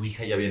viaje. ¿Tu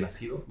hija ya había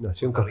nacido?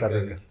 Nació en Costa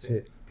Rica,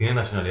 sí. ¿Tiene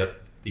nacionalidad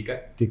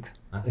tica? Tica.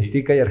 ¿Ah, sí? Es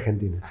tica y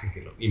argentina. Sí.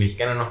 ¿Y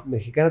mexicana no?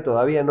 Mexicana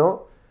todavía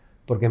no,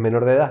 porque es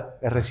menor de edad.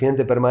 Es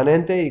residente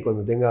permanente y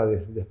cuando tenga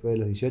después de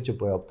los 18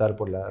 puede optar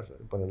por la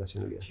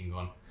nacionalidad.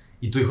 Chingón.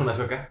 ¿Y tu hijo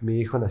nació acá? Mi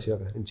hijo nació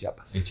acá, en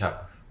Chiapas. En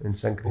Chiapas. En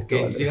San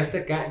Cristóbal. Ok, llegaste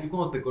acá. Yo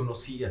cuando te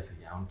conocí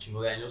hace ya un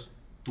chingo de años,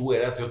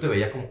 yo te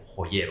veía como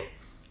joyero.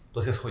 Tú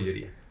hacías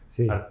joyería.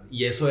 Sí.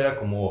 Y eso era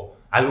como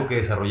algo que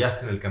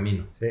desarrollaste en el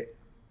camino. Sí,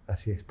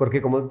 así es.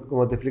 Porque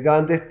como te explicaba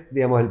antes,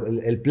 digamos,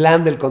 el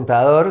plan del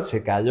contador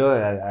se cayó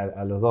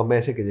a los 2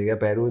 meses que llegué a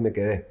Perú y me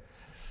quedé.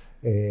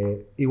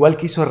 Igual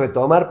quiso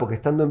retomar, porque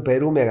estando en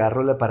Perú me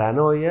agarró una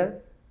paranoia,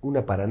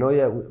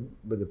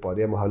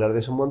 podríamos hablar de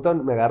eso un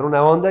montón, me agarró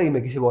una onda y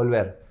me quise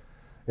volver.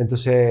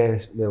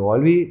 Entonces me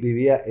volví,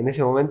 vivía en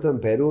ese momento en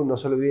Perú, no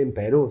solo viví en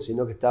Perú,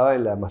 sino que estaba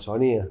en la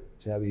Amazonía.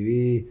 O sea,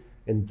 vivimos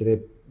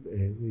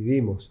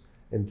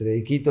entre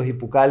Iquitos y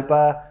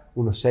Pucallpa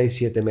unos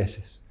 6-7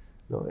 meses,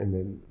 ¿no?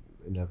 en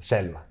la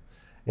selva.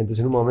 Entonces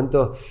en un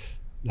momento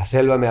la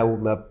selva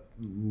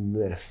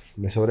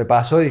me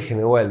sobrepasó y dije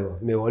me vuelvo.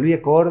 Me volví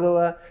a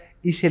Córdoba,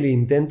 hice el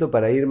intento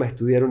para irme a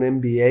estudiar un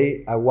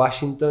MBA a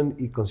Washington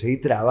y conseguí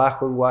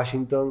trabajo en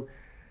Washington.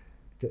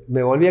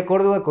 Me volví a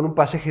Córdoba con un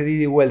pasaje de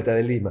ida y vuelta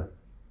de Lima,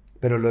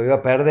 pero lo iba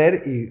a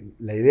perder y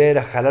la idea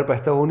era jalar para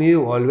Estados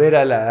Unidos y volver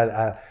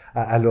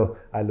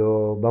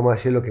vamos a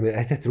decir, a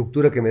esta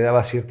estructura que me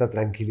daba cierta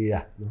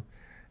tranquilidad, ¿no?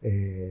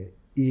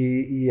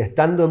 Y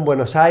estando en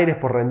Buenos Aires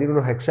por rendir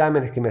unos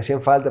exámenes que me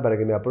hacían falta para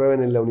que me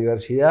aprueben en la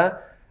universidad,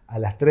 a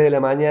las 3 de la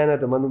mañana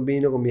tomando un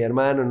vino con mi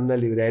hermano en una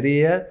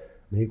librería,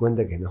 me di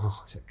cuenta que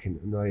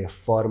no había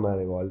forma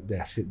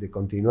de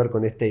continuar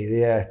con esta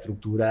idea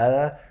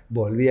estructurada.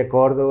 Volví a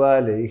Córdoba,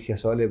 le dije a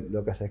Sole,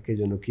 loca, sabes que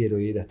yo no quiero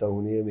ir a Estados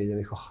Unidos, y ella me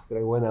dijo,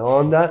 trae buena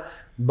onda,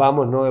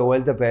 vámonos de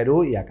vuelta a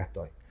Perú y acá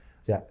estoy.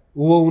 O sea,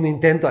 hubo un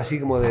intento así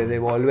como de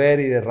volver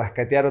y de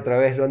rascatear otra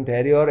vez lo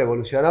anterior,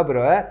 evolucionó,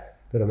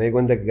 pero me di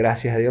cuenta que,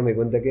 gracias a Dios, me di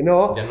cuenta que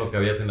no. Ya no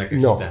cabías en la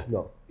cajita.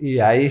 No. Y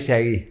ahí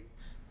seguí.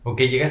 Ok,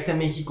 llegaste a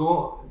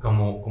México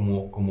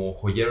como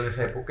joyero en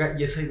esa época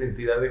y esa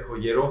identidad de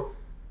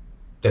joyero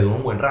te duró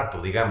un buen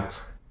rato,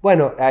 digamos.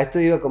 Bueno, a esto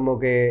iba como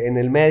que en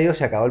el medio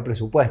se acabó el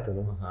presupuesto,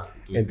 ¿no? Ajá,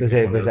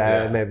 entonces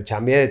me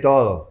chambeé de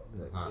todo.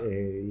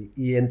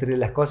 Y entre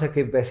las cosas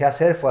que empecé a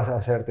hacer fue a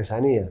hacer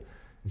artesanía.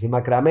 Hice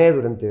macramé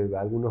durante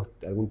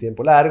algún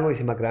tiempo largo,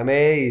 hice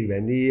macramé y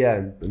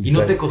vendía. ¿Y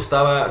no te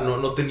costaba,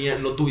 no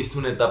tuviste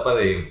una etapa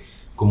de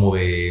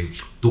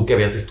tú que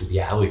habías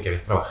estudiado y que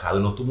habías trabajado,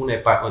 no tuvo una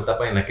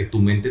etapa en la que tu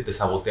mente te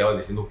saboteaba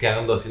diciendo qué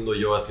ando haciendo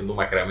yo haciendo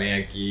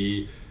macramé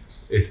aquí,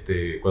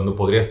 cuando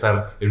podría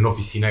estar en una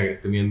oficina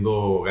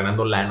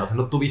ganando lana? O sea,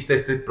 ¿no tuviste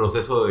este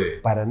proceso de...?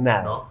 Para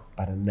nada, ¿no?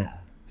 Para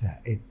nada. O sea,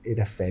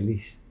 era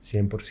feliz,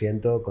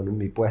 100%, con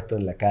mi puesto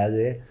en la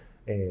calle,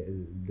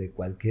 de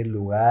cualquier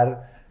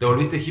lugar. ¿Te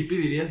volviste hippie,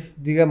 dirías?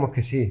 Digamos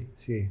que sí.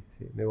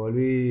 Me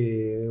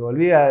volví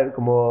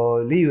como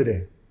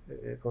libre,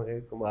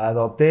 como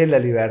adopté la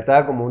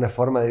libertad como una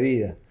forma de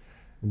vida.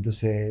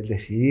 Entonces,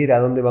 decidir a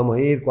dónde vamos a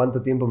ir,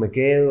 cuánto tiempo me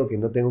quedo, que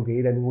no tengo que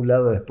ir a ningún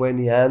lado después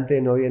ni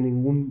antes, no había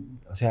ningún...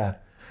 O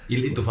sea...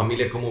 ¿Y tu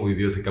familia cómo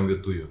vivió ese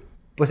cambio tuyo?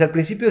 Pues al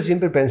principio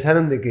siempre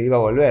pensaron de que iba a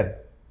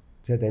volver.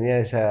 O sea, tenía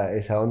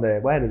esa onda de,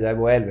 bueno, ya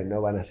vuelven,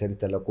 ¿no? Van a hacer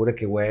esta locura,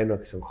 qué bueno,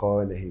 que son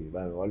jóvenes y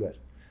van a volver.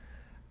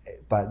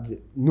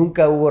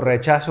 Nunca hubo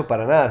rechazo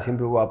para nada,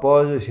 siempre hubo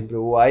apoyo y siempre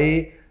hubo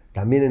ahí.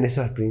 También en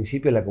esos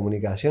principios la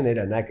comunicación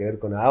era nada que ver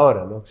con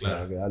ahora, ¿no? O sea,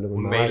 claro. que hablo con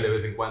un mail de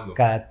vez en cuando.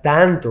 Cada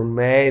tanto un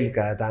mail,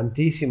 cada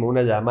tantísimo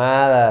una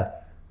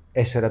llamada,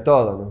 eso era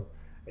todo, ¿no?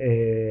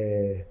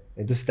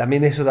 Entonces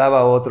también eso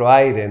daba otro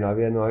aire, no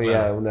había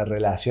claro. Una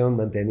relación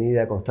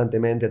mantenida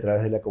constantemente a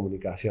través de la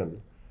comunicación, ¿no?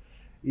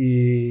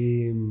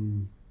 Y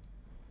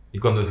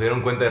cuando se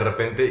dieron cuenta de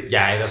repente,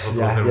 ya eras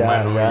otro ser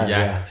humano y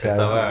ya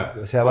estaba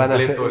o sea, van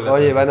a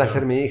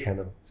ser mi hija,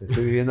 ¿no? O sea,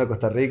 estoy viviendo en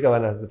Costa Rica,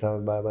 van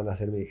a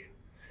ser mi hija.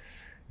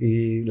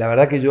 Y la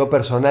verdad que yo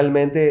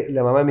personalmente,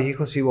 la mamá de mis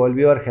hijos sí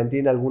volvió a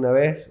Argentina alguna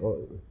vez.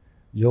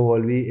 Yo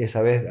volví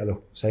esa vez a los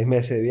 6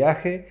 meses de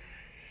viaje.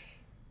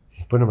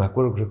 Después no me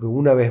acuerdo, creo que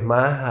una vez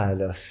más a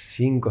los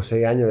 5 o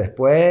 6 años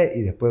después.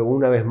 Y después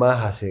una vez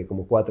más hace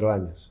como 4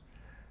 años.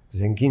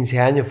 Entonces en 15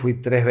 años fui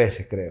 3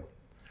 veces, creo.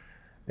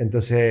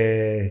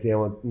 Entonces,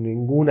 digamos,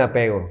 ningún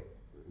apego.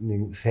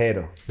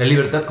 Cero. ¿La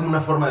libertad como una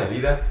forma de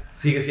vida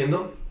sigue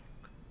siendo?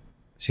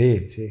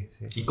 Sí.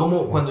 ¿Y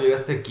cómo, cuando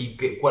llegaste aquí,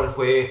 cuál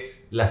fue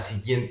la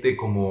siguiente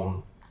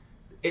como...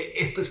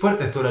 Esto es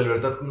fuerte, esto de la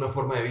libertad como una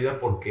forma de vida,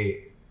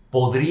 porque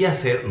podría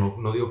ser,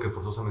 no digo que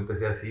forzosamente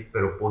sea así,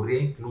 pero podría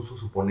incluso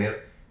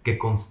suponer que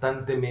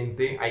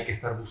constantemente hay que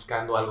estar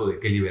buscando algo de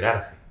que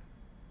liberarse.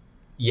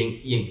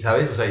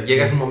 ¿Sabes? O sea,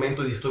 llegas un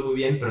momento y estoy muy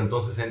bien, pero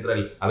entonces entra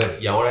a ver,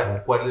 ¿y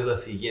ahora cuál es la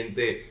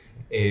siguiente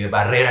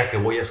barrera que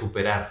voy a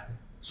superar?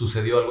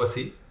 ¿Sucedió algo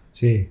así?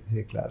 Sí,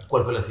 claro.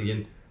 ¿Cuál fue la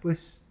siguiente?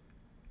 Pues...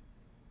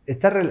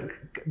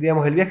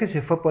 digamos, el viaje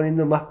se fue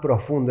poniendo más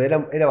profundo,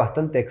 era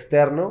bastante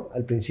externo.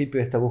 Al principio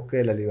esta búsqueda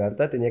de la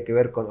libertad tenía que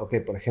ver con,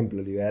 por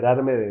ejemplo,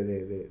 liberarme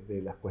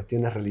de las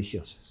cuestiones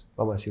religiosas,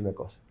 vamos a decir una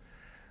cosa.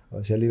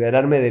 O sea,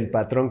 liberarme del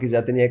patrón que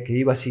ya tenía, que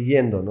iba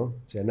siguiendo, ¿no?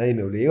 O sea, nadie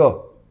me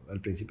obligó, al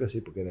principio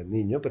sí, porque era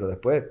niño, pero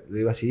después lo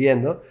iba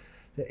siguiendo.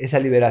 Esa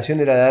liberación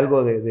era de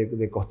algo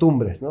de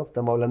costumbres, ¿no?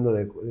 Estamos hablando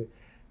de...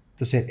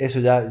 Entonces, eso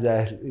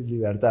ya es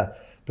libertad.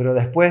 Pero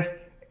después...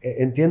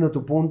 entiendo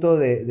tu punto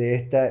de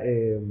esta,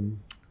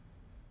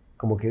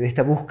 como que de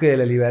esta búsqueda de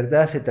la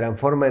libertad se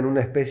transforma en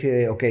una especie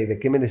de, ¿de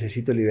qué me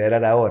necesito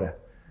liberar ahora?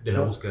 De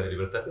la búsqueda de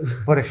libertad.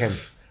 Por ejemplo.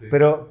 Sí.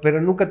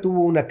 Pero nunca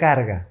tuvo una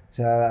carga, o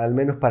sea, al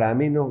menos para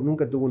mí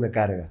nunca tuvo una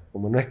carga.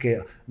 Como no es que,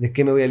 ¿de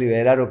qué me voy a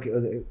liberar?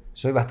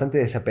 Soy bastante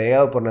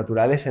desapegado por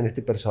naturaleza en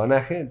este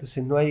personaje,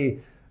 entonces no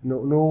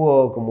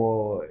hubo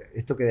como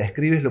esto que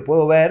describes, lo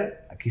puedo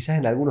ver, quizás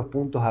en algunos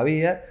puntos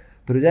había,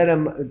 pero ya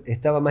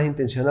estaba más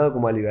intencionado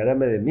como a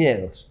liberarme de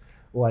miedos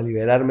o a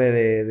liberarme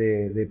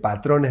de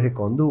patrones de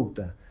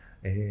conducta,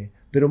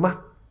 pero más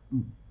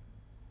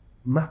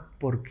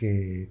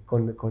porque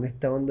con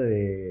esta onda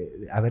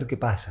de a ver qué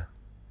pasa.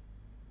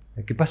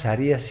 ¿Qué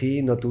pasaría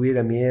si no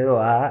tuviera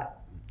miedo a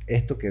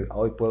esto que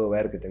hoy puedo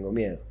ver que tengo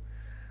miedo?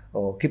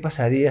 ¿O qué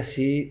pasaría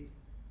si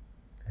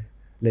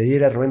le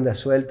diera rienda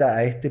suelta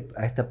a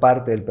esta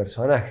parte del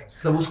personaje?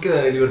 La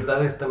búsqueda de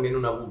libertad es también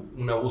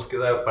una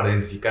búsqueda para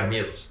identificar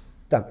miedos.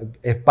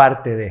 Es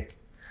parte de...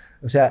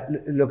 O sea,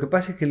 lo que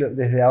pasa es que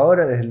desde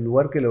ahora, desde el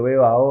lugar que lo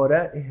veo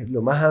ahora, es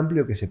lo más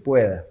amplio que se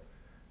pueda,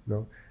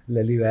 ¿no?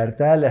 La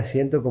libertad la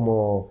siento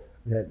como...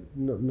 O sea,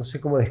 no sé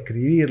cómo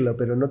describirlo,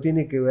 pero no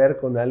tiene que ver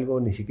con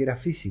algo ni siquiera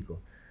físico.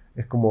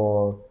 Es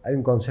como... Hay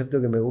un concepto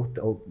que me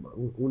gusta, o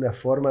una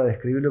forma de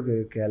describirlo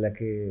que a la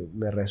que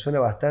me resuena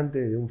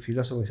bastante, de un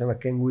filósofo que se llama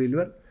Ken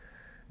Wilber,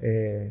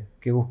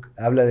 que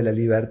habla de la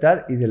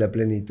libertad y de la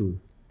plenitud.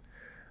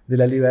 De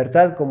la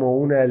libertad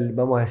como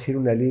vamos a decir,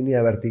 una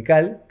línea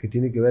vertical que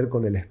tiene que ver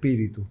con el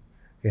espíritu,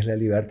 que es la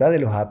libertad de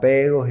los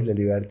apegos y la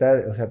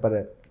libertad, o sea,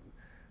 para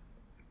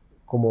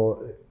como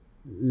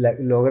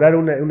lograr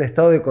un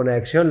estado de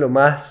conexión lo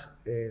más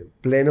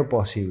pleno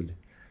posible.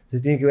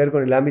 Entonces tiene que ver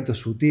con el ámbito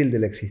sutil de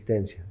la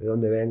existencia, de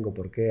dónde vengo,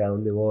 por qué, a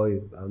dónde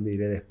voy, a dónde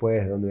iré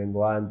después, de dónde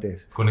vengo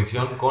antes.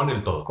 Conexión con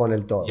el todo. Con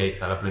el todo. Y ahí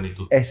está la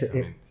plenitud.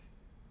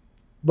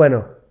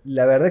 Bueno,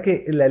 la verdad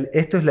que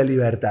esto es la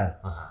libertad.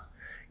 Ajá.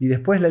 Y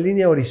después la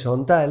línea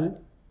horizontal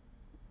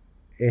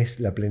es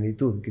la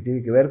plenitud, que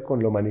tiene que ver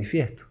con lo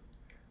manifiesto,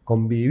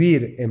 con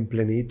vivir en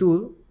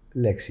plenitud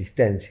la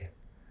existencia.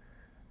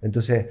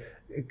 Entonces,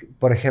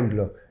 por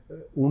ejemplo,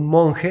 un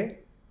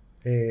monje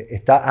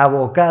está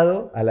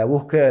abocado a la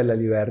búsqueda de la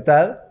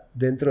libertad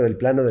dentro del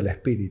plano del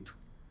espíritu,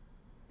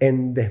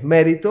 en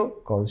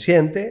desmérito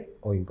consciente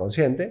o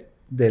inconsciente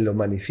de lo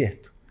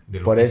manifiesto,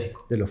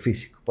 de lo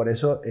físico. Por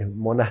eso es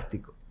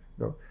monástico,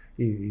 ¿no?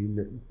 Y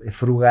es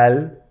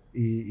frugal.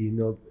 Y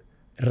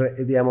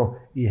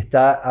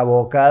está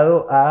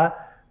abocado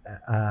a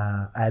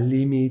a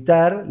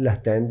limitar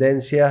las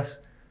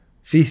tendencias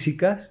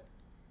físicas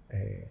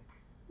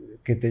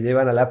que te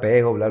llevan al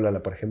apego, bla, bla,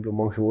 bla. Por ejemplo, un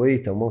monje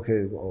budista, un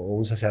monje o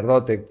un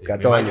sacerdote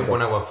católico. Me baño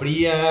con agua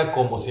fría,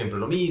 como siempre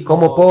lo mismo.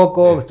 Como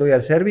poco, estoy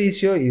al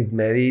servicio y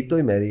medito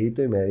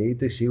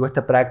y sigo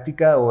esta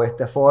práctica o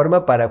esta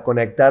forma para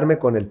conectarme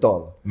con el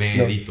todo.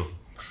 Edito.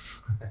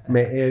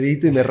 Me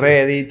edito y me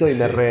reedito y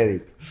me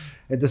reedito.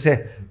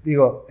 Entonces,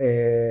 digo,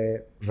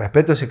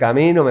 respeto ese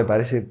camino, me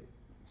parece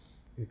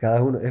que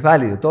cada uno es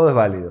válido, todo es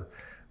válido.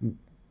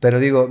 Pero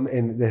digo,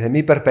 desde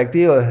mi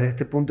perspectiva, desde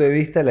este punto de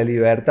vista, la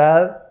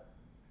libertad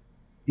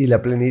y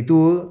la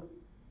plenitud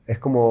es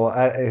como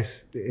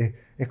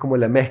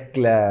la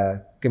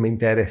mezcla que me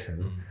interesa,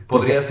 ¿no?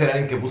 ¿Podría ser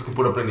alguien que busque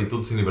pura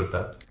plenitud sin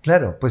libertad?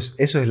 Claro, pues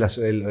eso es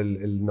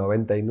el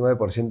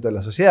 99% de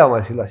la sociedad, vamos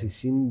a decirlo así,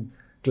 sin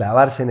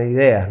clavarse en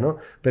ideas, ¿no?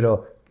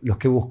 Pero los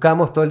que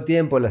buscamos todo el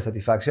tiempo la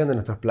satisfacción de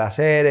nuestros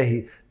placeres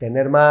y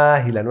tener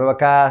más y la nueva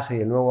casa y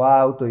el nuevo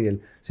auto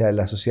o sea,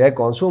 la sociedad de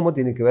consumo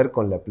tiene que ver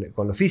con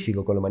lo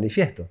físico, con lo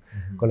manifiesto,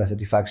 con la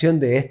satisfacción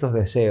de estos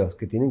deseos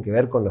que tienen que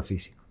ver con lo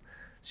físico,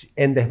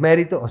 en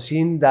desmérito o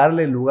sin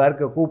darle el lugar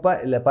que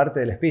ocupa en la parte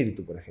del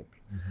espíritu, por ejemplo.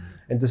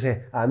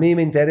 Entonces, a mí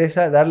me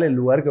interesa darle el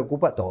lugar que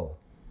ocupa todo.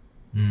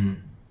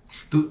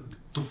 ¿Tú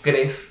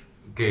crees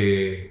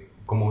que,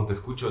 como te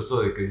escucho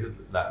esto de que dices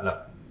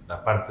la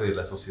parte de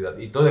la sociedad,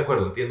 y todo de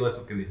acuerdo, entiendo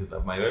eso que dices, la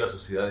mayoría de la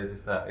sociedad es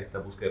esta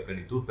búsqueda de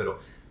plenitud, pero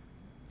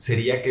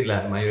 ¿sería que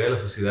la mayoría de la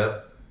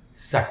sociedad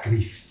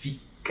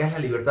sacrifica la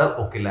libertad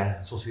o que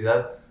la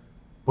sociedad,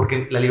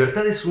 porque la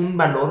libertad es un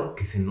valor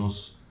que se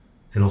nos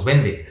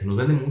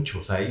vende mucho,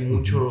 o sea, hay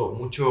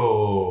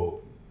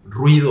mucho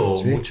ruido,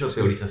 mucha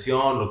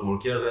teorización, como lo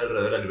quieras ver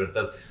alrededor de la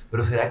libertad,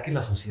 pero ¿será que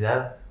la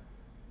sociedad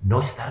no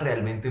está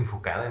realmente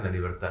enfocada en la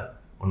libertad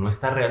o no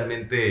está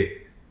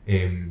realmente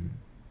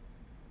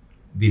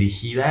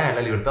dirigida a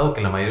la libertad o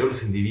que la mayoría de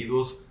los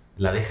individuos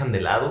la dejan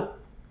de lado?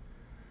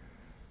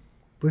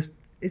 Pues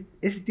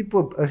ese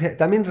tipo, o sea,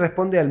 también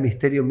responde al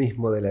misterio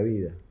mismo de la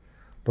vida,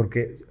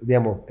 porque,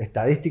 digamos,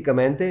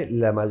 estadísticamente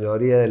la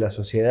mayoría de la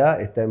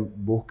sociedad está en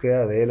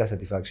búsqueda de la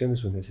satisfacción de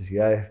sus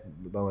necesidades,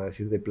 vamos a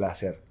decir, de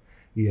placer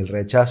y el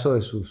rechazo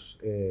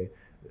de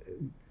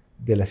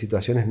las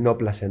situaciones no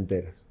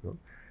placenteras, ¿no?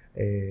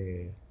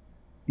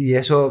 Y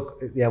eso,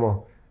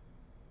 digamos,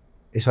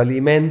 eso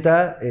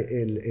alimenta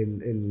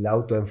el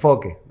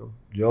autoenfoque,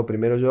 ¿no?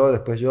 Primero yo,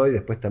 después yo y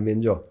después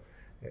también yo.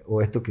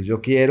 O esto que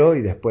yo quiero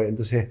y después.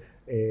 Entonces,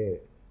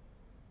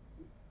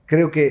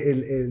 creo que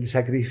el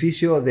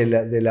sacrificio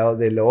de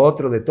lo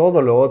otro, de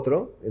todo lo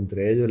otro,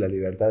 entre ellos la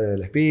libertad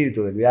del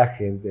espíritu, del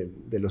viaje,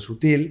 de lo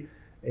sutil,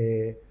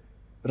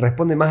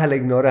 responde más a la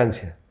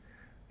ignorancia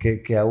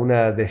que a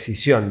una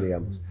decisión,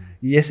 digamos.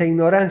 Y esa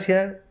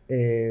ignorancia,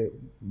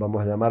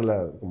 vamos a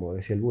llamarla, como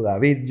decía el Buda,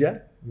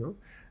 avidya, ¿no?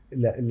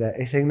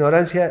 Esa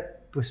ignorancia,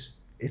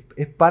 pues,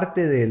 es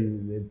parte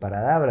del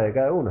paradabra de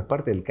cada uno, es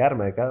parte del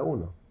karma de cada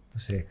uno.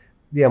 Entonces,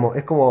 digamos,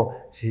 es como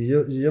si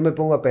yo me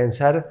pongo a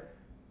pensar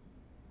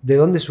de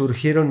dónde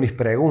surgieron mis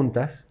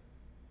preguntas,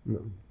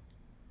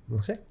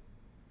 no sé.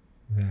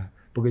 O sea,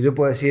 porque yo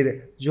puedo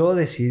decir, yo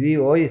decidí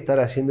hoy estar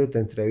haciendo esta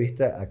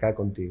entrevista acá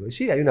contigo. Y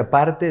sí, hay una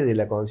parte de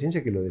la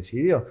conciencia que lo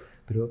decidió,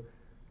 pero,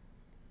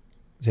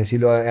 o sea, si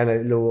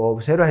lo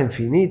observas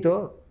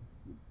infinito,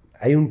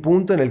 hay un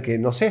punto en el que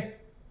no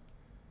sé.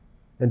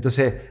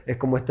 Entonces, es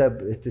como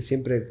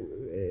siempre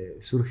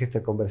surge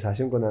esta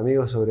conversación con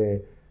amigos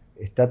sobre,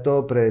 ¿está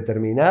todo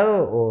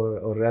predeterminado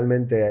o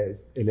realmente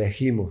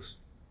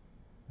elegimos?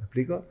 ¿Me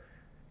explico?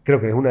 Creo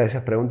que es una de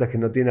esas preguntas que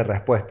no tiene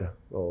respuesta.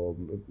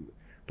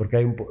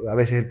 Porque a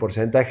veces el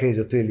porcentaje,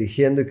 yo estoy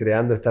eligiendo y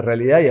creando esta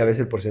realidad, y a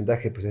veces el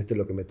porcentaje, pues esto es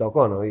lo que me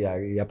tocó, ¿no?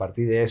 Y a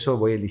partir de eso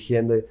voy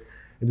eligiendo.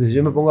 Entonces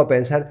yo me pongo a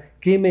pensar,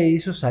 ¿qué me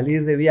hizo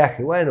salir de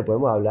viaje? Bueno,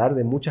 podemos hablar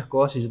de muchas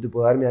cosas y yo te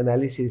puedo dar mi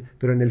análisis,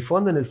 pero en el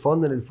fondo,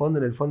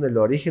 el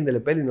origen de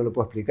la peli no lo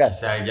puedo explicar.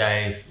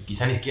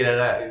 Quizá ni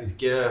siquiera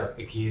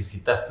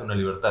ejercitaste una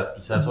libertad,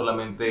 quizá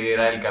solamente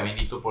era el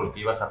caminito por el que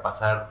ibas a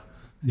pasar.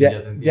 Sí,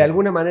 de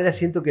alguna manera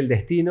siento que el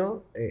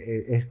destino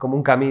es como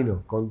un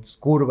camino, con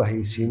curvas,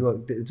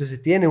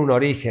 entonces tiene un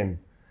origen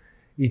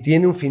y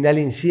tiene un final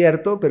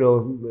incierto,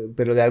 pero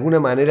de alguna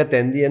manera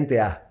tendiente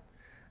a.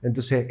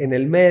 Entonces, en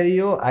el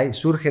medio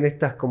surgen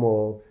estas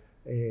como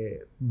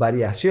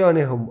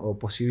variaciones o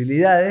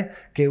posibilidades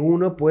que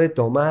uno puede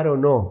tomar o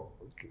no,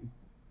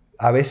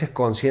 a veces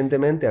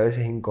conscientemente, a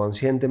veces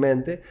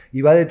inconscientemente,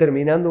 y va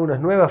determinando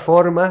unas nuevas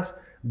formas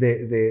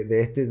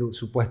de este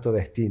supuesto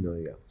destino,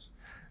 digamos.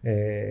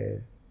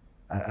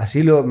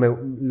 Así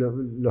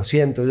lo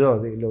siento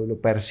yo, lo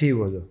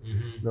percibo yo,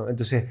 ¿no?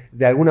 Entonces,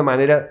 de alguna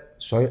manera,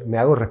 me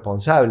hago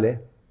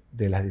responsable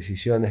de las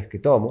decisiones que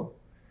tomo,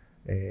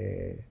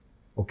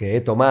 o que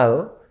he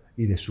tomado,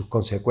 y de sus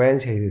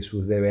consecuencias y de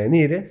sus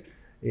devenires,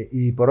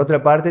 y por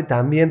otra parte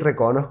también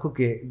reconozco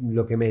que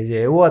lo que me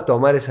llevó a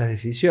tomar esas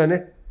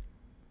decisiones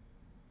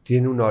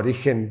tiene un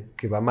origen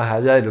que va más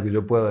allá de lo que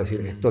yo puedo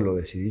decir, esto lo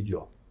decidí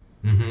yo.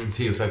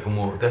 Sí, o sea,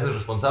 como te haces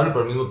responsable,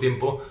 pero al mismo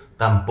tiempo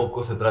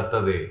tampoco se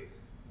trata de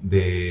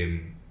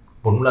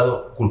por un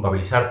lado,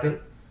 culpabilizarte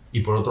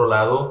y por otro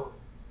lado,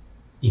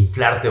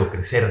 inflarte o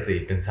crecerte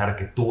y pensar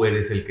que tú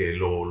eres el que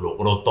lo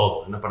logró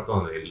todo. Una parte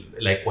donde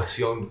la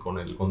ecuación con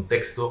el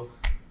contexto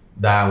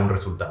da un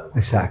resultado.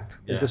 Exacto.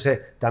 Ya.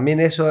 Entonces, también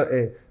eso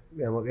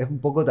digamos, es un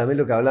poco también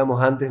lo que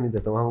hablamos antes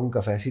mientras tomamos un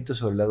cafecito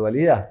sobre la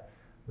dualidad,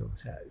 ¿no? O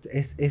sea,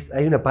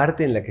 hay una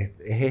parte en la que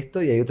es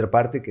esto y hay otra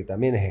parte que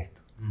también es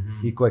esto.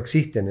 Y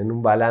coexisten en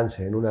un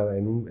balance, en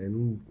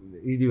un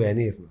ir y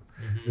venir, ¿no?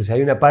 Entonces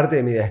hay una parte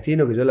de mi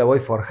destino que yo la voy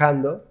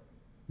forjando,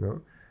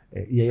 ¿no?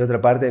 Y hay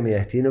otra parte de mi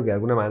destino que de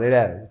alguna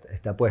manera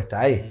está puesta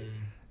ahí.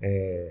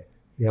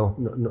 Digamos,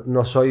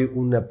 no soy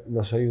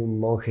un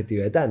monje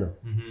tibetano,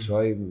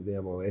 soy,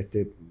 digamos,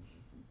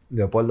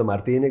 Leopoldo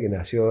Martínez, que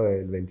nació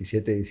el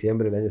 27 de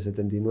diciembre del año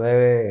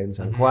 79 en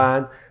San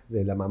Juan,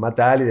 de la mamá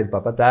tal y del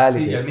papá tal.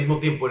 Sí, y al mismo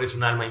tiempo eres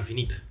un alma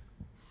infinita.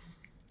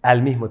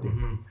 Al mismo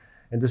tiempo.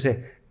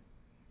 Entonces,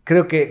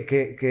 creo que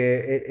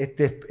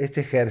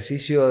este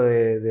ejercicio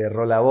de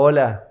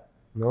rolabola,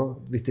 ¿no?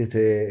 ¿Viste?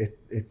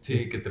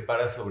 Sí, que te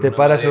paras sobre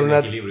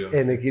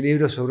en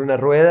equilibrio sobre una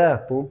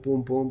rueda, pum,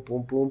 pum, pum,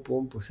 pum, pum,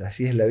 pum, pues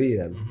así es la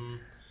vida, ¿no?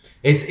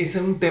 Es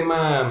un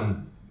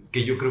tema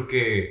que yo creo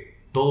que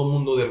todo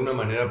mundo de alguna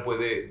manera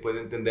puede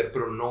entender,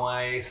 pero no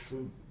es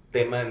un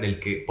tema en el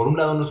que, por un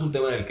lado, no es un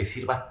tema en el que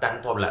sirva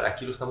tanto hablar.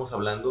 Aquí lo estamos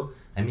hablando,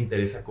 a mí me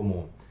interesa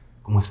como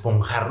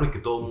esponjarlo y que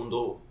todo el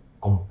mundo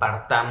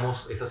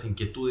compartamos esas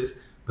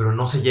inquietudes, pero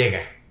no se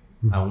llega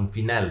a un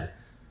final.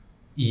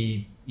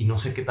 Y no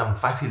sé qué tan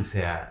fácil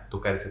sea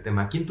tocar ese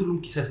tema. Aquí en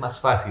Tulum quizás es más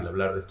fácil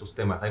hablar de estos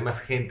temas. Hay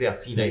más gente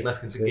afín, hay más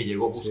gente que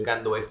llegó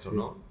buscando esto,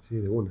 ¿no? Sí,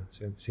 de una,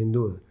 sin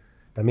duda.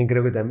 También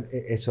creo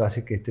que eso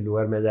hace que este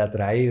lugar me haya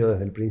atraído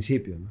desde el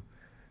principio, ¿no?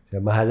 O sea,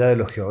 más allá de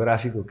lo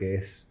geográfico que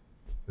es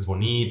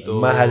bonito.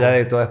 Más allá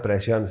de toda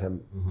expresión, o sea,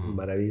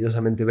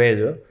 maravillosamente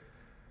bello,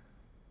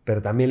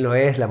 pero también lo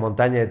es la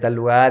montaña de tal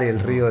lugar y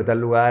el río de tal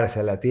lugar, o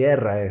sea, la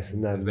tierra es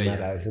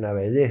una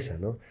belleza,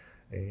 ¿no?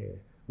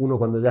 Uno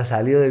cuando ya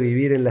salió de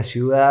vivir en la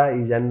ciudad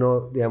y ya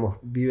no, digamos,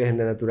 vives en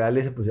la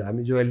naturaleza, pues a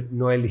mí yo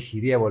no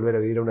elegiría volver a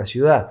vivir a una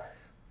ciudad,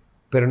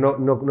 pero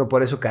no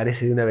por eso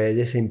carece de una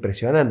belleza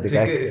impresionante. Sí,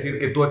 hay que decir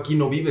que tú aquí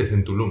no vives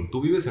en Tulum,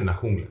 tú vives en la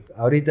jungla.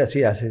 Ahorita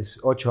sí, hace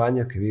 8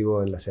 años que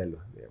vivo en la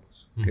selva,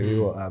 digamos, que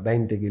vivo a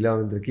 20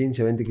 kilómetros,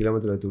 15, 20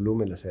 kilómetros de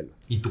Tulum en la selva.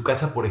 Y tu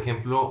casa, por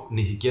ejemplo,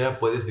 ni siquiera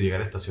puedes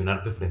llegar a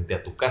estacionarte frente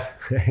a tu casa.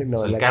 No, o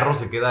sea, el carro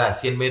se queda a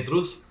 100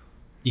 metros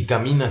y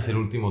caminas el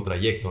último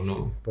trayecto, ¿no?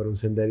 Sí, por un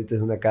senderito.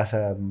 Es una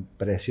casa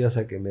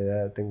preciosa que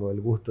tengo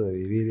el gusto de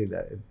vivir y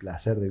el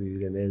placer de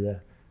vivir en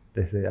ella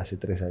desde hace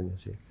 3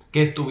 años, sí.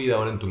 ¿Qué es tu vida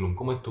ahora en Tulum?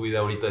 ¿Cómo es tu vida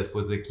ahorita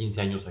después de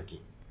 15 años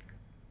aquí?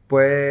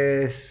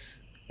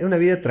 Pues es una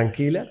vida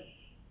tranquila.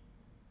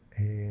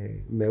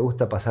 Me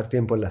gusta pasar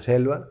tiempo en la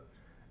selva.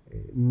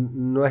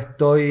 No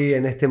estoy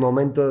en este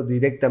momento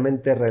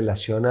directamente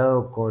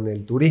relacionado con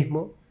el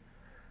turismo.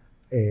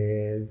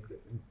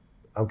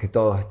 Aunque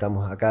todos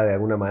estamos acá de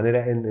alguna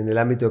manera en el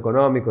ámbito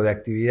económico, de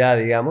actividad,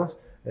 digamos,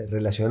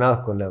 relacionados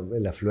con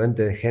el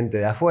afluente de gente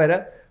de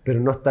afuera, pero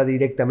no está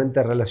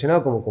directamente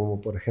relacionado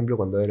como por ejemplo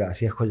cuando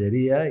hacía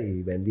joyería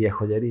y vendía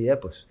joyería,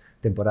 pues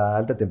temporada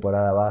alta,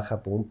 temporada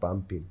baja, pum,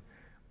 pam, pim.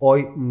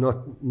 Hoy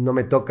no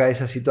me toca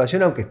esa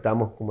situación, aunque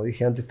estamos, como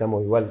dije antes,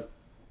 estamos igual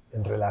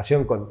en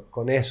relación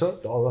con eso,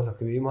 todos los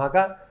que vivimos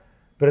acá,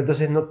 pero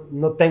entonces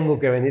no tengo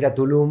que venir a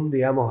Tulum,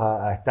 digamos,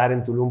 a estar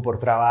en Tulum por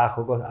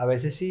trabajo. A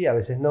veces sí, a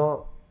veces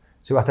no.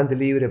 Soy bastante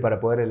libre para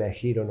poder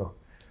elegir o no.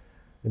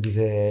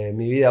 Entonces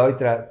mi vida hoy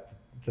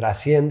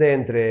trasciende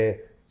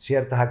entre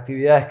ciertas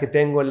actividades que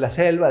tengo en la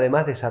selva.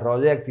 Además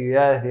desarrollé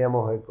actividades,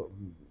 digamos,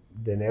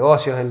 de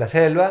negocios en la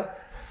selva.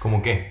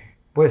 ¿Cómo qué?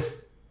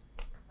 Pues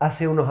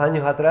hace unos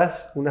años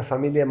atrás, una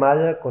familia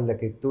maya con la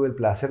que tuve el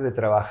placer de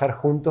trabajar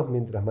juntos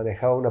mientras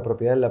manejaba una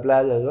propiedad en la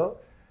playa yo,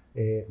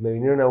 me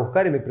vinieron a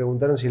buscar y me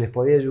preguntaron si les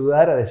podía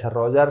ayudar a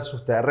desarrollar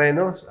sus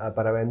terrenos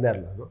para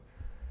venderlos, ¿no?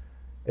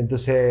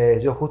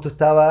 Entonces yo justo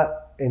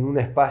estaba en un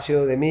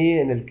espacio de mí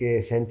en el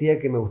que sentía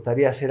que me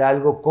gustaría hacer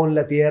algo con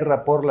la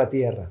tierra, por la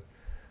tierra.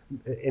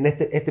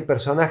 Este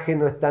personaje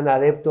no es tan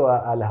adepto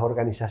a las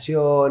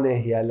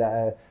organizaciones y a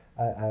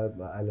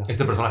los...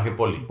 Este personaje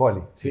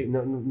Poli. Sí.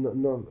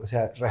 No, o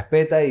sea,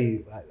 respeta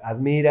y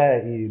admira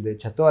y le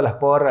echa todas las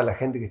porras a la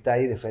gente que está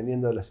ahí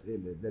defendiendo la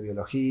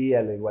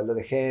biología, la igualdad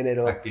de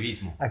género.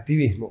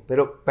 Activismo.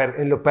 Pero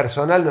en lo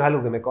personal no es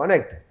algo que me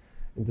conecte.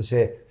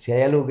 Entonces, si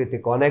hay algo que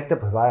te conecta,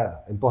 pues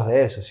va en pos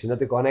de eso. Si no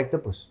te conecta,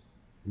 pues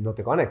no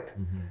te conecta.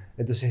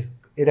 Entonces,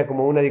 era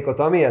como una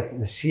dicotomía.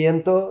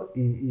 Siento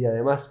y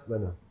además,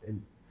 bueno,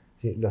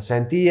 sí, lo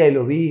sentía y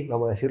lo vi,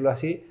 vamos a decirlo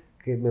así,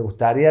 que me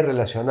gustaría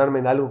relacionarme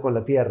en algo con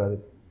la tierra,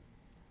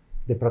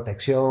 de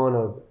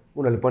protección,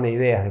 uno le pone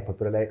ideas después,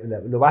 pero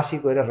lo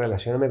básico era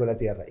relacionarme con la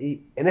tierra.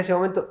 Y en ese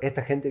momento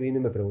esta gente vino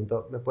y me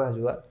preguntó, ¿me puedes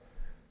ayudar?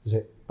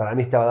 Entonces, para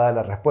mí estaba dada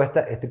la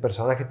respuesta. Este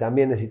personaje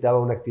también necesitaba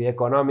una actividad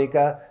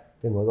económica.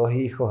 Tengo 2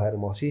 hijos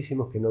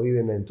hermosísimos que no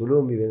viven en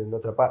Tulum, viven en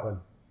otra parte.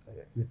 Bueno,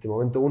 en este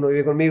momento uno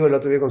vive conmigo, el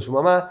otro vive con su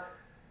mamá.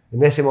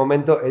 En ese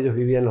momento ellos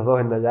vivían los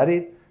 2 en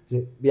Nayarit.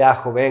 Entonces,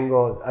 viajo,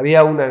 vengo,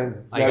 había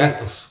una... Hay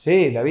gastos.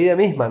 Sí, la vida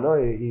misma, ¿no?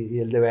 Y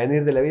el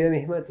devenir de la vida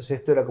misma, entonces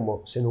esto era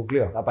como, se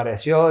nucleó,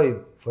 apareció y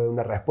fue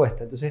una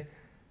respuesta. Entonces,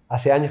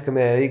 hace años que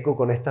me dedico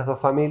con estas dos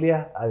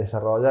familias a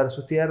desarrollar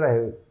sus tierras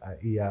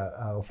y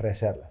a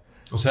ofrecerlas.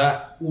 O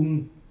sea,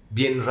 un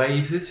bien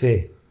raíces.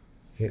 Sí.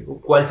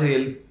 ¿Cuál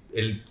sería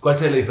cuál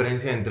sería la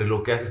diferencia entre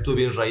lo que haces tú de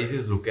bienes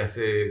raíces y lo que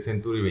hace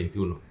Century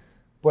 21?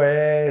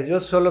 Pues yo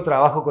solo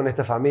trabajo con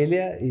esta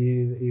familia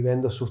y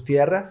vendo sus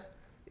tierras,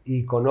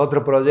 y con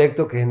otro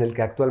proyecto que es en el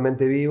que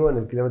actualmente vivo, en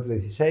el kilómetro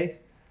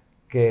 16,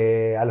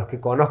 que a los que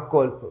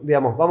conozco,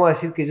 digamos, vamos a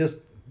decir que yo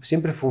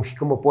siempre fungí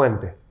como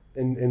puente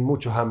en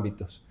muchos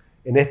ámbitos.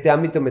 En este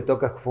ámbito me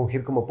toca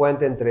fungir como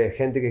puente entre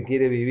gente que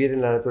quiere vivir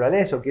en la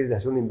naturaleza o quiere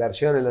hacer una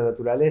inversión en la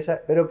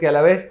naturaleza, pero que a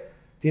la vez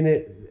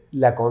tiene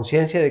la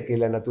conciencia de que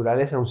la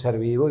naturaleza es un ser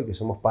vivo y que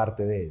somos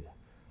parte de ella.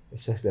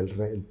 Ese es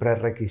el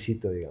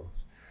prerequisito, digamos.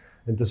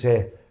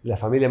 Entonces, la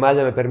familia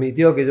Maya me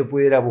permitió que yo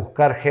pudiera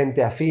buscar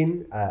gente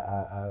afín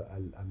a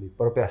mi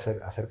propio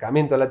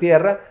acercamiento a la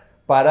tierra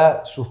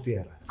para sus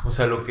tierras. O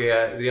sea, lo que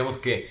digamos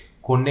que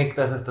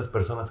conectas a estas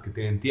personas que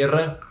tienen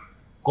tierra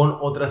con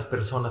otras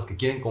personas que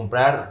quieren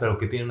comprar, pero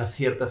que tienen una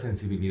cierta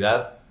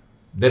sensibilidad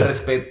de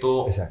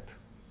respeto. Exacto.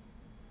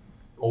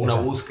 O una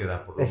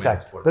búsqueda, por lo menos.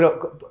 Exacto.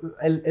 Pero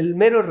el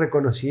mero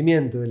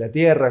reconocimiento de la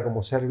tierra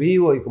como ser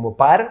vivo y como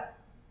par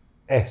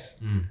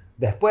es.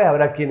 Después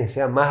habrá quienes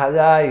sean más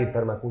allá y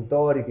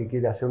permacultor y que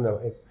quiere hacer una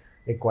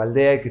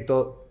ecoaldea y que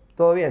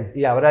todo bien.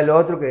 Y habrá el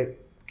otro que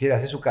quiere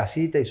hacer su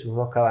casita y sus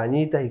 2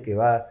 cabañitas y que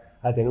va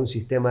a tener un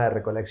sistema de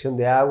recolección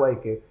de agua y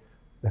que,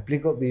 ¿me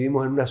explico?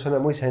 Vivimos en una zona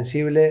muy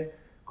sensible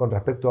con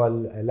respecto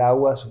al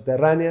agua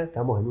subterránea.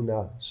 Estamos en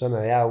una zona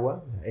de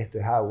agua, esto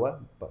es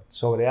agua,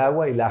 sobre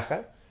agua y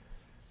laja.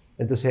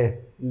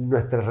 Entonces,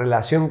 nuestra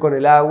relación con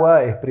el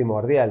agua es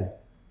primordial.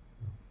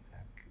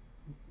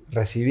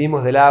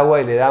 Recibimos del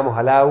agua y le damos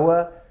al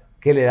agua.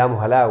 ¿Qué le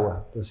damos al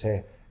agua?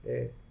 Entonces,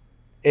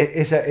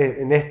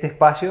 en este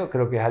espacio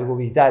creo que es algo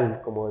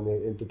vital, como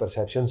en tu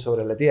percepción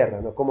sobre la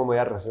tierra, ¿no? ¿Cómo me voy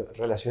a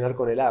relacionar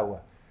con el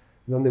agua?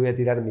 ¿Dónde voy a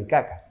tirar mi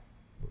caca?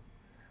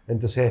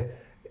 Entonces,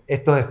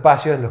 estos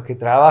espacios en los que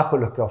trabajo,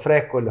 los que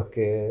ofrezco, los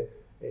que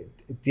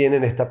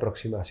tienen esta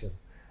aproximación.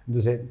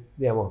 Entonces,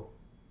 digamos,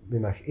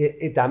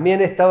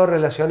 también he estado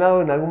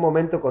relacionado en algún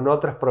momento con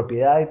otras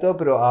propiedades y todo,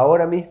 pero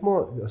ahora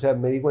mismo, o sea,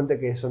 me di cuenta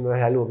que eso no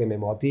es algo que me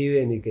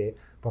motive, ni que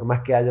por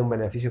más que haya un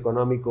beneficio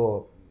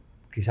económico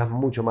quizás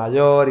mucho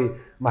mayor y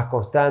más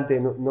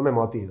constante, no me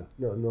motiva,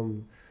 no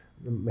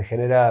me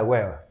genera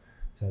hueva.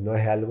 O sea, no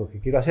es algo que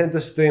quiero hacer.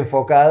 Entonces estoy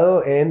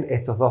enfocado en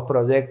estos 2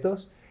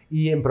 proyectos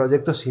y en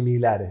proyectos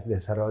similares,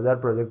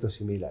 desarrollar proyectos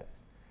similares,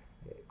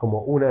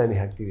 como una de mis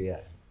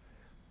actividades.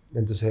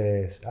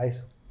 Entonces, a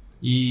eso.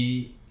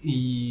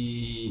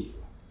 Y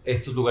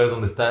estos lugares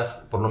donde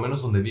estás, por lo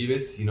menos donde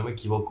vives, si no me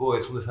equivoco,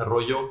 es un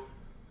desarrollo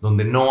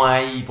donde no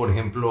hay, por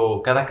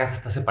ejemplo, cada casa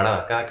está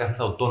separada, cada casa es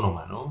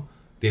autónoma, ¿no?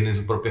 Tienen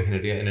su propia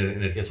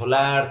energía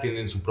solar,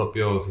 tienen su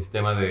propio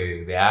sistema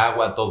de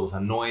agua, todo. O sea,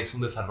 no es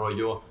un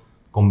desarrollo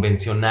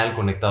convencional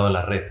conectado a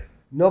la red.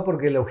 No,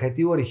 porque el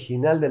objetivo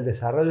original del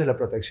desarrollo es la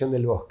protección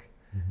del bosque.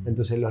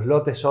 Entonces, los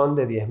lotes son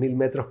de 10.000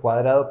 metros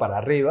cuadrados para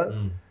arriba.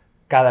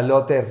 Cada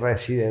lote es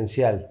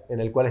residencial,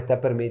 en el cual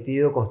está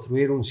permitido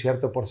construir un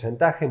cierto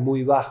porcentaje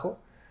muy bajo.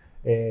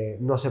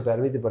 No se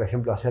permite, por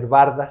ejemplo, hacer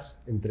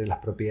bardas entre las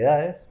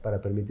propiedades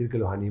para permitir que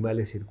los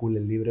animales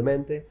circulen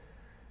libremente.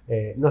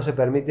 No se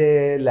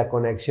permite la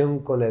conexión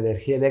con la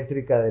energía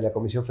eléctrica de la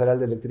Comisión Federal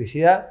de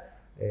Electricidad.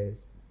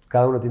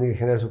 Cada uno tiene que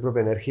generar su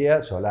propia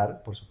energía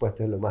solar, por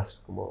supuesto, es lo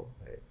más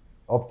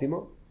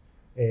óptimo.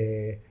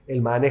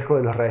 El manejo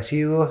de los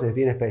residuos es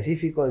bien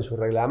específico en su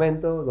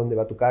reglamento. Donde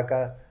va tu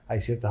caca hay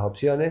ciertas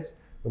opciones.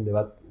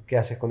 ¿Qué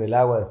haces con el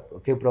agua?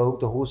 ¿Qué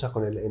productos usas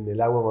en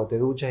el agua cuando te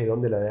duchas y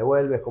dónde la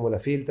devuelves? ¿Cómo la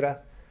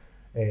filtras?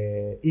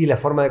 Y la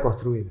forma de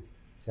construir.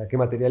 O sea, ¿qué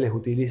materiales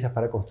utilizas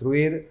para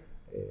construir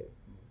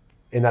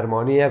en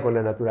armonía con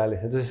la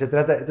naturaleza? Entonces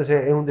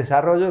es un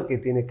desarrollo que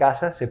tiene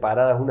casas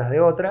separadas unas de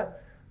otras,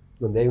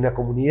 donde hay una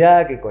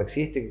comunidad que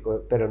coexiste,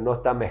 pero no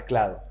está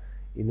mezclado.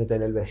 Y no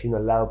tener el vecino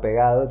al lado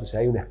pegado, entonces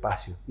hay un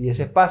espacio. Y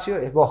ese espacio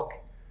es bosque.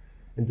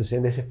 Entonces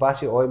en ese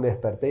espacio hoy me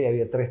desperté y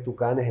había 3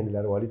 tucanes en el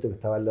arbolito que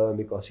estaba al lado de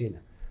mi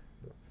cocina.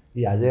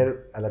 Y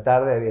ayer a la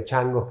tarde había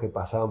changos que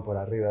pasaban por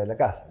arriba de la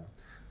casa, ¿no?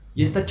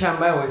 Y esta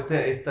chamba o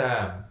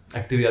esta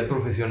actividad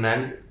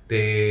profesional,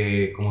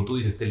 como tú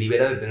dices, te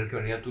libera de tener que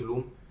venir a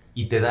Tulum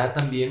y te da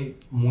también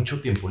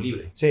mucho tiempo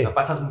libre. Sí. O sea,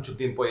 pasas mucho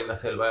tiempo ahí en la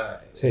selva,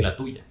 sí, en la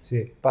tuya.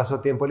 Sí,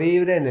 paso tiempo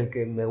libre en el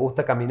que me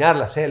gusta caminar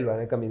la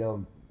selva. He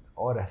caminado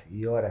horas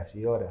y horas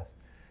y horas.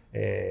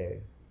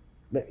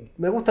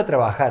 Me gusta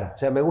trabajar, o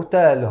sea, me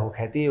gustan los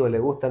objetivos, le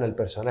gustan al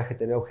personaje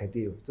tener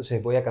objetivos.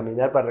 Entonces voy a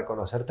caminar para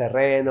reconocer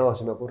terreno,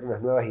 se me ocurren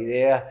unas nuevas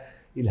ideas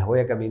y las voy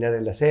a caminar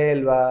en la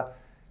selva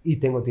y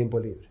tengo tiempo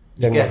libre.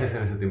 ¿Y qué haces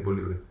en ese tiempo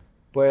libre?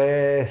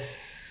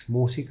 Pues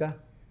música.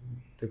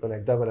 Estoy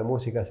conectado con la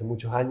música hace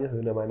muchos años de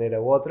una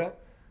manera u otra,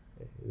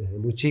 desde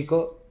muy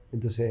chico.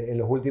 Entonces en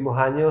los últimos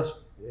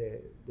años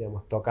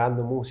digamos,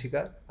 tocando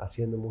música,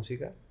 haciendo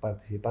música,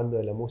 participando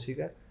de la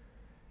música.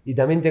 Y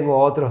también tengo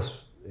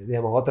otras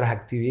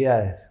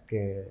actividades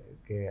que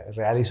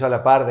realizo a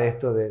la par de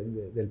esto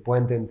del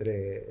puente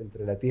entre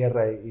la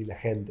tierra y la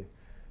gente.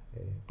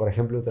 Por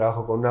ejemplo,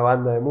 trabajo con una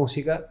banda de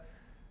música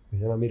que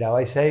se llama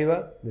Mirabai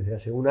Seiba desde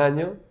hace un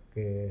año,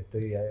 que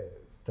estoy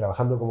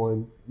trabajando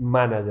como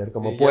manager,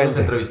 como puente. Ya hemos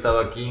entrevistado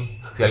aquí.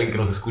 Si alguien que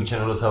nos escucha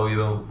no los ha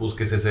oído,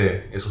 busques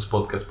esos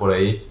podcasts por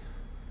ahí.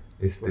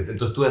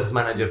 Entonces tú eres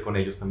manager con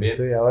ellos también.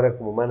 Estoy ahora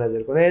como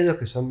manager con ellos,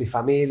 que son mi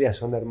familia,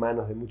 son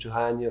hermanos de muchos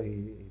años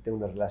y tengo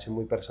una relación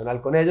muy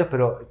personal con ellos,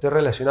 pero estoy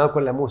relacionado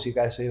con la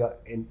música, eso iba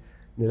en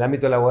el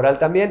ámbito laboral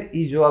también,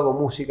 y yo hago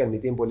música en mi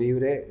tiempo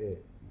libre.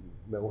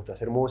 Me gusta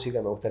hacer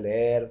música, me gusta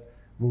leer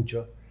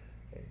mucho,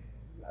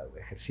 hago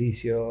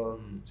ejercicio, o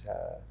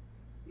sea,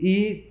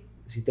 y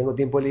si tengo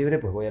tiempo libre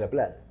pues voy a la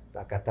playa.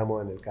 Acá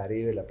estamos en el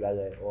Caribe, la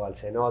playa, o al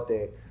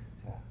cenote,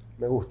 o sea,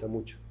 me gusta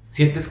mucho.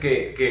 ¿Sientes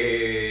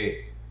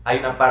que hay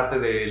una parte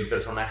del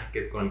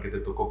personaje con el que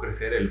te tocó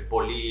crecer, el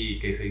Poli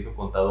que se hizo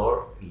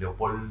contador, el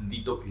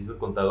Leopoldito que se hizo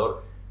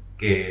contador,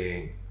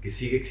 que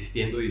sigue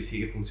existiendo y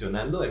sigue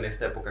funcionando en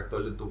esta época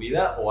actual de tu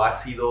vida? ¿O ha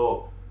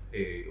sido,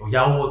 o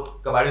ya hubo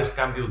varios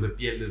cambios de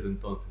piel desde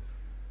entonces?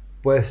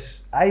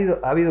 Pues ha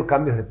habido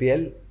cambios de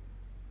piel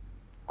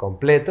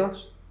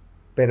completos,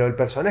 pero el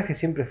personaje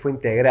siempre fue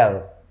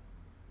integrado.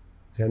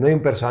 O sea, no hay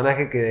un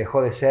personaje que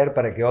dejó de ser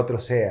para que otro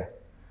sea.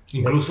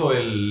 Incluso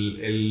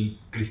el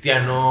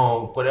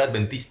cristiano, ¿cuál era?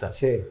 Adventista.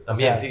 Sí,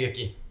 también sigue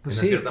aquí,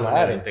 pues de cierta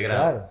manera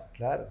integrado.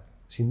 Claro,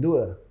 sin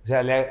duda. O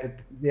sea,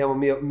 digamos,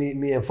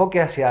 mi enfoque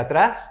hacia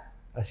atrás,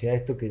 hacia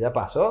esto que ya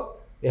pasó,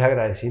 es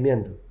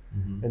agradecimiento.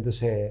 Uh-huh.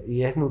 Entonces,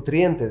 y es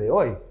nutriente de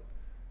hoy.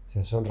 O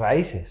sea, son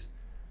raíces.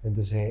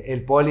 Entonces,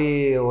 el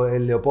Poli o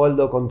el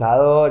Leopoldo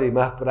contador y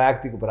más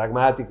práctico,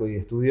 pragmático y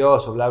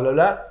estudioso, bla, bla,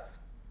 bla,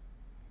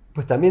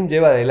 pues también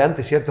lleva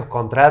adelante ciertos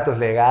contratos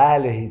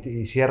legales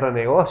y cierra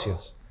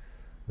negocios,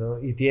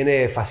 ¿no? Y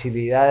tiene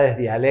facilidades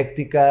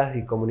dialécticas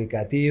y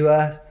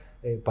comunicativas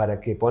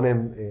para que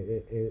ponen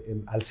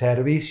al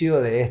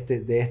servicio de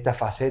esta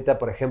faceta,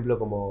 por ejemplo,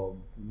 como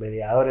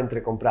mediador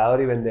entre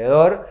comprador y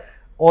vendedor,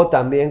 o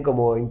también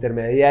como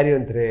intermediario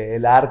entre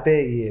el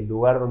arte y el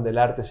lugar donde el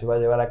arte se va a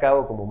llevar a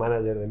cabo, como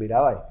manager de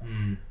Mirabai.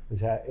 O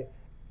sea,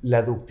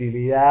 la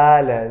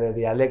ductilidad, la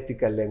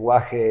dialéctica, el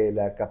lenguaje,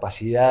 la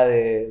capacidad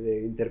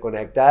de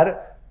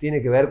interconectar tiene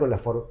que ver con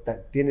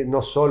tiene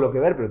no solo que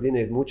ver, pero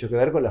tiene mucho que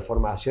ver con la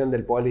formación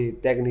del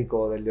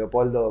politécnico del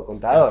Leopoldo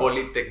contador. El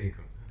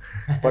politécnico.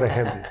 Por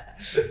ejemplo.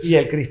 Y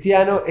el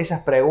cristiano,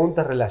 esas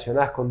preguntas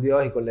relacionadas con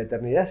Dios y con la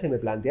eternidad se me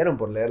plantearon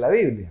por leer la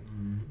Biblia.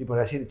 Y por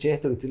decir, che,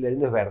 esto que estoy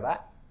leyendo es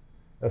verdad.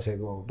 No sé,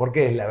 ¿por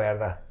qué es la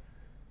verdad?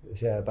 O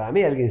sea, para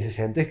mí alguien se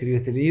sentó y escribió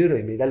este libro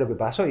y mirá lo que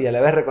pasó, y a la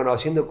vez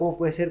reconociendo cómo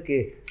puede ser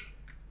que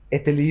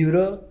este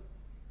libro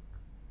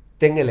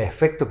tenga el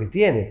efecto que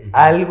tiene.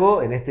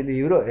 Algo en este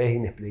libro es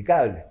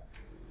inexplicable.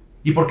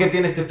 ¿Y por qué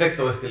tiene este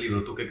efecto este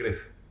libro? ¿Tú qué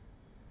crees?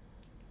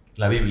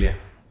 La Biblia.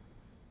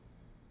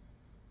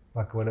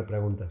 Qué buena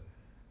pregunta.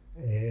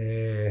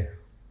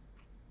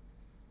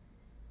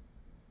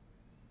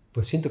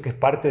 Pues siento que es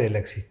parte de la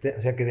existencia,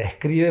 o sea, que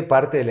describe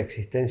parte de la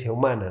existencia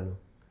humana, ¿no?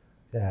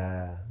 O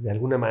sea, de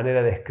alguna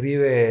manera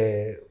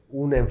describe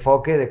un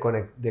enfoque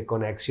de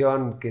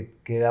conexión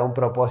que da un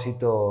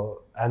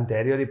propósito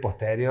anterior y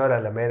posterior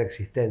a la mera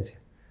existencia.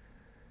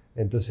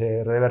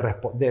 Entonces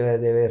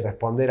debe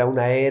responder a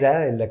una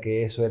era en la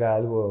que eso era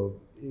algo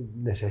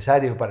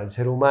necesario para el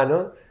ser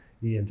humano,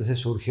 y entonces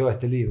surgió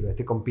este libro,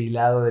 este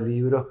compilado de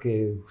libros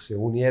que se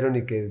unieron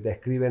y que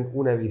describen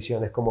una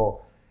visión. Es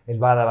como el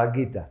Bhagavad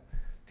Gita,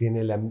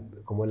 tiene la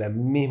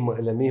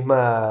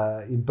misma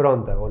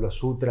impronta, o los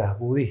sutras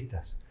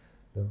budistas,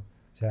 ¿no?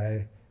 O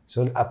sea,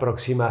 son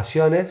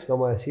aproximaciones,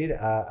 vamos a decir,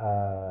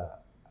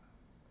 a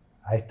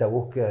esta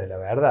búsqueda de la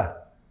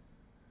verdad,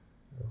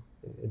 ¿no?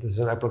 Entonces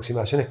son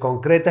aproximaciones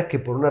concretas que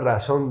por una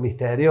razón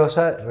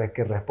misteriosa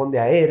que responde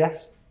a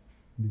eras,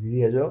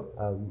 diría yo,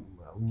 a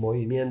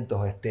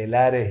movimientos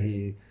estelares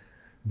y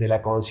de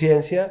la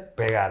conciencia,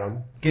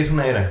 pegaron. ¿Qué es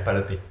una era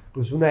para ti?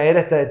 Pues una era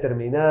está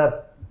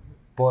determinada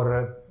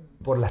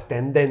por las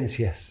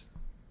tendencias,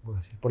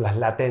 por las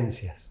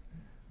latencias,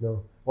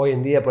 ¿no? Hoy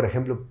en día, por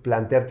ejemplo,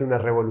 plantearte una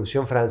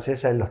revolución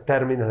francesa en los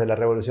términos de la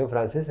revolución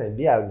francesa es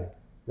inviable.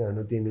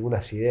 No tiene ningún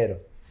asidero.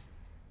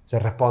 Se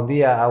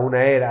respondía a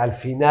una era, al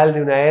final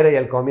de una era y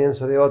al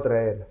comienzo de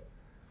otra era.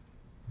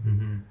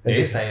 Uh-huh. De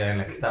esta era en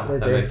la que estamos,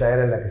 tal vez. De esta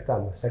era en la que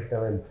estamos,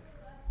 exactamente.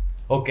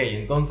 Ok,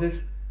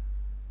 entonces,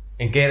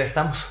 ¿en qué era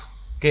estamos?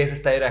 ¿Qué es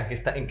esta era?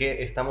 ¿En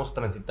qué estamos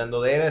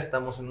transitando de era?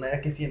 ¿Estamos en una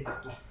era? ¿Qué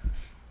sientes tú?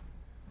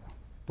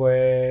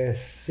 Pues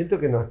siento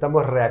que nos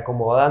estamos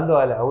reacomodando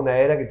a una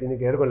era que tiene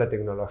que ver con la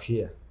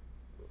tecnología.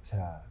 O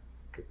sea,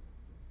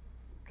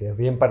 que es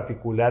bien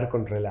particular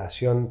con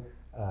relación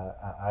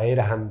a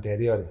eras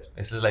anteriores.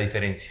 Esa es la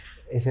diferencia.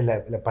 Esa es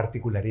la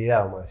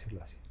particularidad, vamos a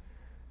decirlo así.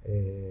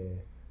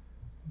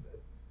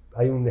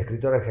 Hay un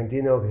escritor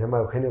argentino que se llama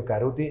Eugenio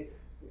Caruti,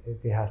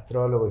 que es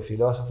astrólogo y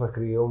filósofo,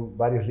 escribió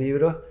varios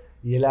libros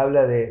y él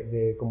habla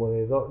como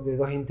de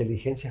dos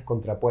inteligencias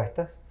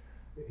contrapuestas.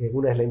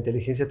 Una es la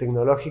inteligencia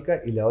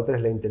tecnológica y la otra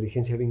es la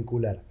inteligencia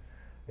vincular.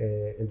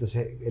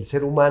 Entonces, el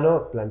ser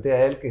humano,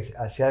 plantea él, que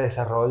se ha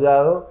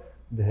desarrollado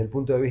desde el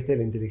punto de vista de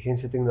la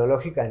inteligencia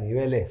tecnológica a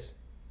niveles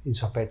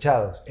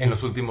insospechados. En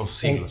los últimos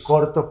siglos.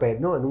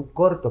 En un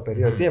corto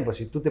periodo de tiempo.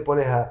 Si tú te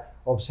pones a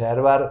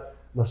observar,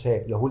 no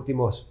sé, los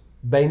últimos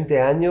 20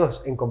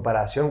 años en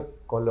comparación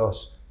con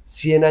los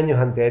 100 años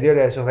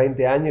anteriores a esos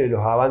 20 años y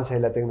los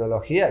avances de la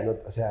tecnología,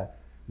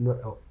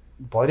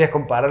 podrías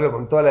compararlo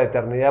con toda la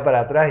eternidad para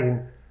atrás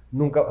y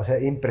nunca,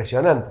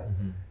 impresionante.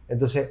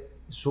 Entonces,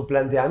 su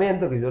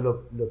planteamiento, que yo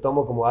lo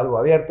tomo como algo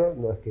abierto,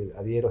 no es que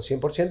adhiero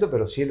 100%,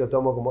 pero sí lo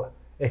tomo como,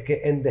 es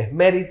que en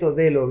desmérito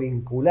de lo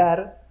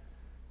vincular,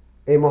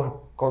 hemos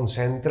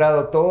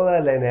concentrado toda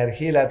la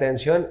energía y la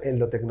atención en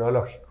lo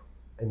tecnológico,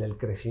 en el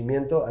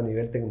crecimiento a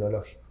nivel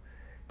tecnológico.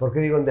 ¿Por qué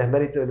digo en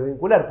desmérito de lo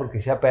vincular? Porque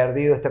se ha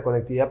perdido esta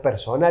conectividad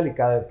personal y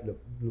cada vez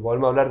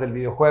volvemos a hablar del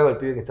videojuego, el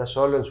pibe que está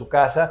solo en su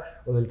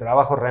casa, o del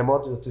trabajo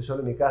remoto. Yo estoy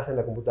solo en mi casa en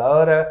la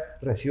computadora,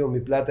 recibo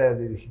mi plata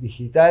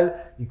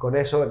digital y con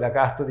eso la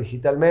gasto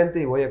digitalmente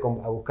y voy a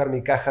buscar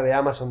mi caja de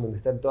Amazon donde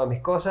están todas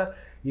mis cosas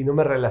y no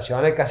me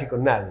relacioné casi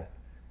con nadie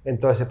en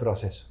todo ese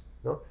proceso,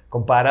 ¿no?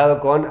 Comparado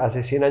con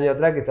hace 100 años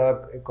atrás, que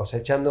estaba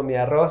cosechando mi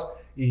arroz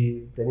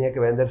y tenía que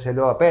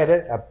vendérselo a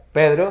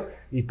Pedro,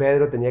 y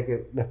Pedro tenía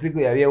que, me explico,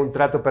 y había un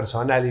trato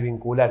personal y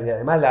vincular, y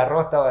además el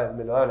arroz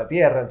me lo daba la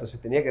tierra,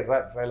 entonces tenía que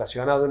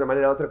relacionado de una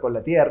manera u otra con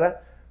la tierra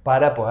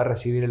para poder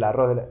recibir el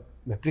arroz,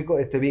 me explico,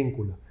 este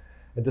vínculo.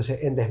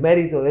 Entonces, en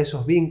desmérito de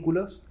esos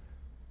vínculos,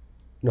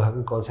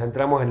 nos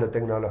concentramos en lo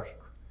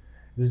tecnológico.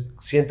 Entonces,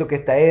 siento que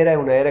esta era es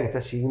una era que está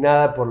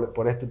asignada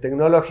por esto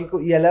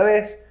tecnológico, y a la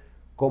vez,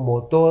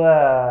 como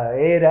toda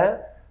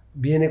era,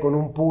 viene con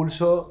un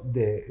pulso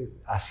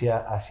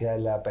hacia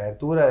la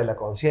apertura de la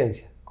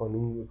conciencia,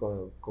 con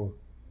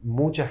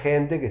mucha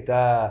gente que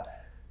está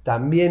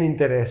también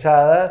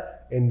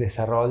interesada en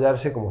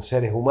desarrollarse como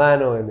seres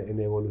humanos, en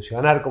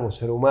evolucionar como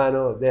ser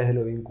humano, desde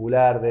lo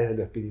vincular, desde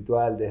lo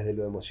espiritual, desde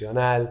lo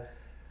emocional,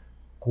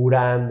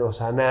 curando,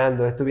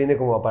 sanando. Esto viene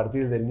como a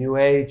partir del New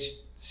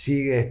Age,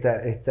 sigue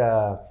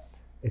esta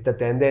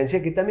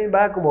tendencia que también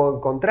va como en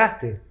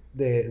contraste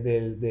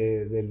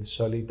del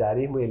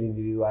solitarismo y el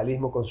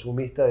individualismo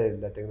consumista de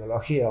la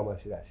tecnología, vamos a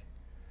decir así.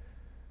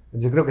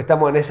 Yo creo que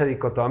estamos en esa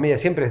dicotomía,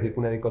 siempre es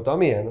una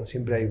dicotomía, ¿no?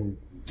 Siempre hay un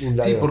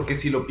lado. Sí, porque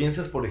si lo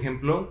piensas, por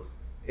ejemplo,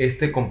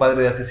 este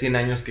compadre de hace 100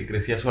 años que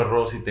crecía su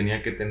arroz y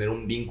tenía que tener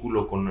un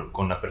vínculo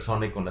con la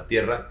persona y con la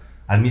tierra,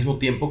 al mismo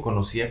tiempo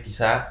conocía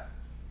quizá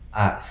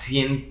a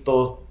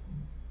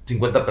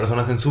 150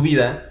 personas en su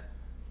vida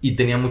y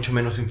tenía mucho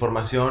menos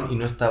información y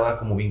no estaba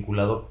como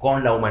vinculado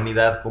con la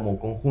humanidad como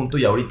conjunto,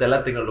 y ahorita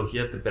la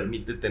tecnología te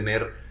permite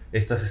tener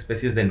estas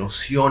especies de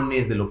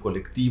nociones de lo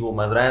colectivo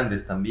más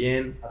grandes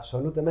también.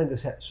 Absolutamente,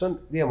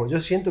 yo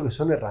siento que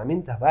son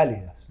herramientas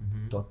válidas,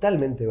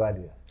 totalmente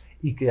válidas,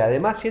 y que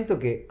además siento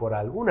que por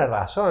alguna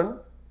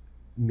razón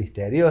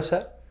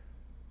misteriosa,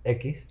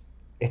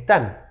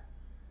 están.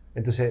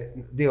 Entonces,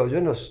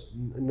 yo no es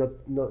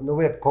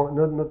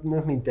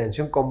mi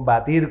intención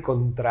combatir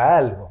contra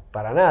algo,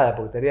 para nada,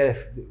 porque estaría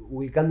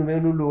ubicándome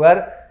en un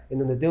lugar en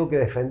donde tengo que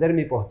defender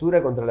mi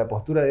postura contra la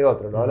postura de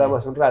otro, lo hablamos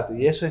hace un rato,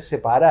 y eso es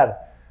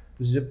separar.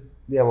 Entonces,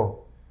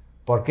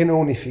 ¿por qué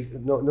no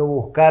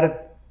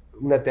buscar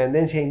una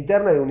tendencia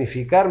interna de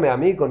unificarme a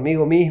mí,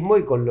 conmigo mismo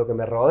y con lo que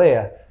me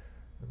rodea?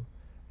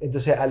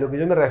 Entonces, a lo que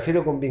yo me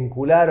refiero con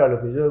vincular, o a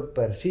lo que yo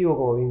percibo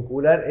como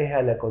vincular, es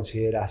a la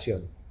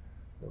consideración.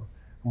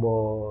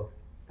 Como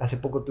hace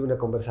poco tuve una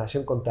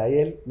conversación con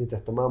Tayel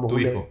mientras tomábamos ¿Tu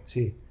hijo?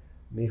 Sí,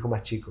 mi hijo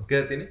más chico. ¿Qué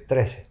edad tiene?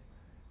 13.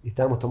 Y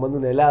estábamos tomando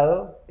un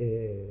helado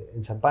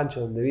en San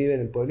Pancho, donde vive,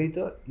 en el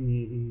pueblito,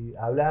 y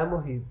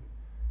hablábamos, y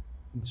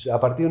a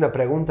partir de una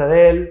pregunta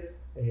de él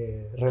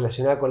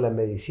relacionada con la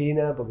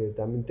medicina, porque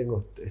también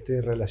estoy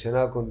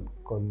relacionado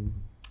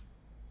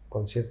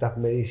con ciertas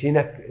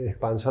medicinas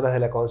expansoras de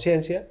la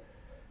conciencia.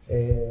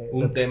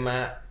 Un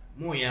tema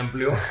muy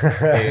amplio,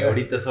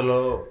 ahorita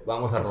solo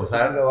vamos a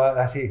rozar,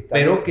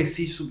 pero que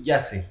sí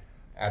subyace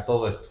a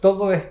todo esto.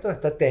 Todo esto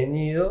está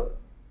teñido,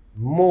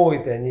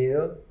 muy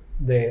teñido,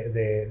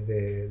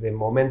 de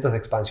momentos de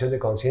expansión de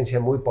conciencia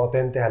muy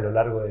potentes a lo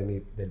largo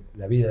de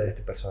la vida de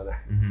este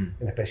personaje,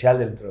 en especial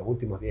dentro de los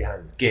últimos 10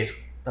 años. Que es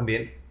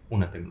también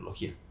una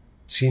tecnología.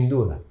 Sin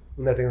duda,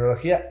 una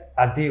tecnología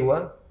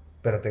antigua,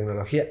 pero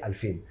tecnología al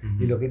fin.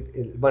 Y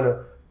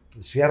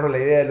cierro la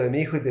idea de lo de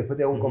mi hijo y después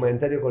te hago un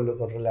comentario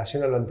con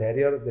relación a lo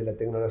anterior de la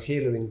tecnología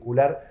y lo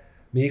vincular.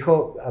 Mi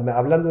hijo,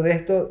 hablando de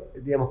esto,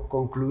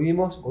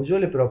 concluimos, o yo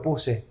le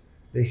propuse,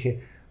 le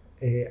dije,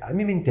 a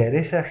mí me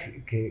interesa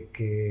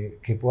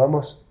que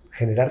podamos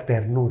generar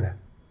ternura.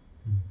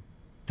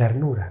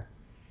 Ternura.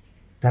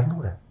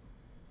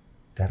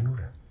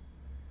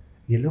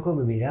 Y el loco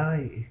me miraba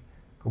y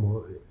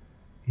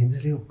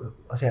entonces le digo,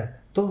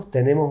 todos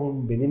tenemos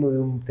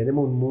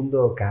un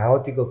mundo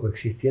caótico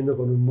coexistiendo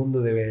con un mundo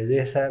de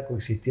belleza,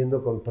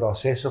 coexistiendo con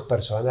procesos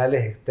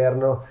personales,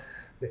 externos,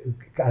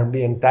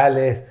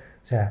 ambientales.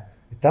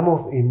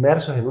 estamos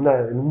inmersos en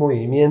un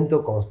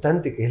movimiento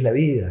constante que es la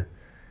vida.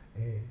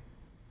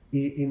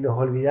 Y nos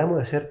olvidamos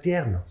de ser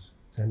tiernos.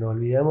 O sea, nos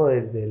olvidamos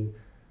de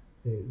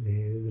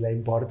la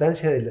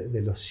importancia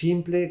de lo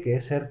simple que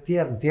es ser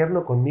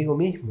tierno conmigo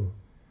mismo.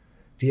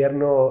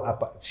 Tierno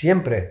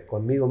siempre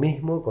conmigo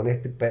mismo, con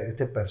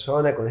esta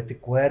persona, con este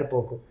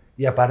cuerpo.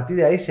 Y a partir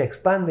de ahí se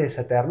expande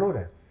esa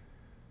ternura.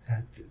 O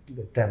sea,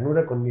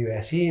 ternura con mi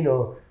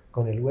vecino,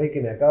 con el güey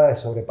que me acaba de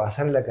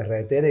sobrepasar en la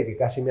carretera y que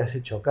casi me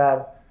hace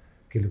chocar,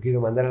 que lo quiero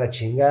mandar a la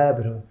chingada,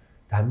 pero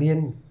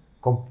también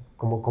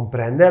como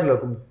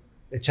comprenderlo,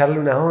 echarle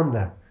una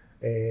onda.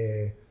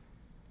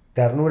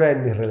 Ternura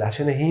en mis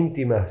relaciones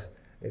íntimas,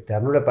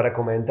 ternura para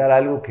comentar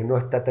algo que no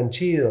está tan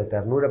chido,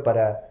 ternura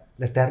para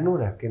la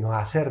ternura que nos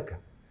acerca.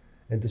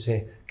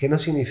 Entonces, que no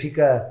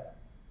significa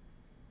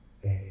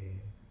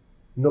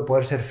no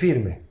poder ser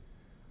firme,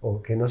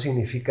 o que no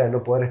significa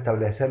no poder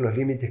establecer los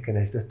límites que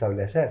necesito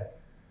establecer,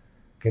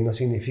 que no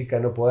significa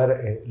no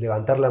poder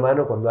levantar la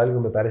mano cuando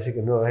algo me parece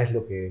que no es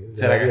lo que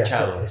ser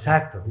agachado. Hacer.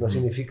 Exacto, no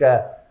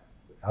significa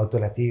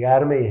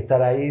autolatigarme y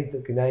estar ahí,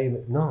 que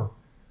nadie... No,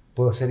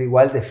 puedo ser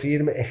igual de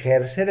firme,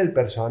 ejercer el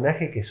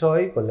personaje que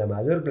soy con la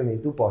mayor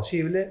plenitud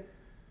posible,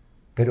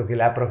 pero que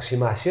la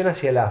aproximación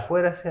hacia el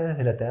afuera sea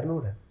desde la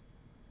ternura.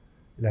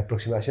 La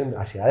aproximación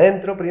hacia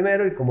adentro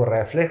primero y como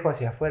reflejo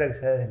hacia afuera que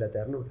sea desde la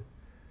ternura.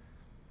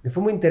 Y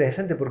fue muy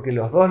interesante porque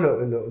los dos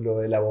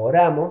lo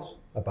elaboramos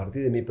a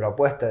partir de mi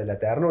propuesta de la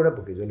ternura,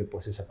 porque yo le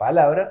puse esa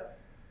palabra,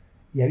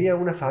 y había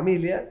una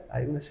familia,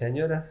 hay unas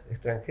señoras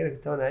extranjeras que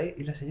estaban ahí,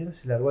 y la señora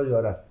se largó a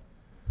llorar.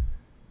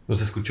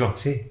 ¿Los escuchó?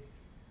 Sí.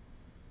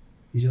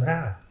 Y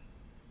lloraba.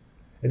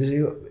 Entonces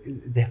digo,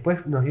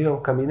 después nos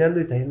íbamos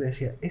caminando y también me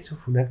decía, eso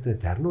fue un acto de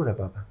ternura,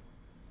 papá.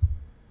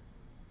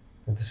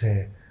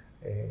 Entonces,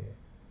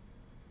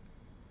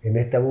 en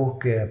esta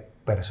búsqueda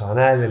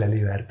personal de la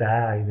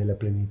libertad y de la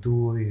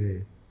plenitud y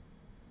de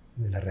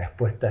las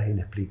respuestas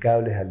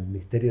inexplicables al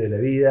misterio de la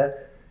vida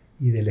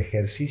y del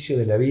ejercicio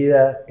de la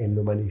vida en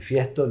lo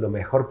manifiesto lo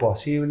mejor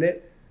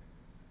posible,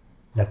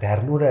 la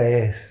ternura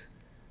es...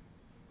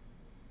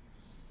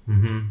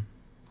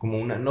 Como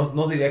una,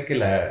 no diría que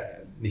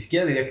ni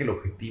siquiera diría que el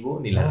objetivo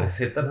ni la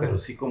receta, pero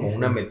sí como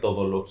una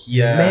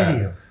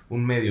metodología.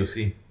 Un medio,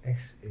 sí.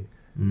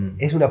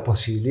 Es una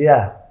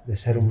posibilidad de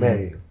ser un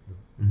medio.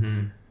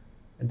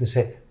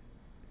 Entonces,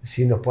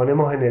 si nos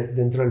ponemos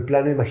dentro del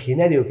plano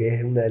imaginario, que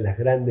es una de las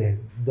grandes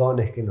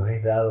dones que nos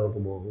es dado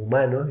como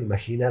humanos,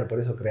 imaginar,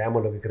 por eso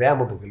creamos lo que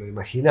creamos, porque lo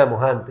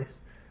imaginamos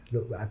antes.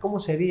 ¿Cómo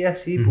sería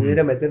si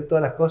pudiera meter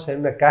todas las cosas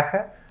en una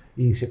caja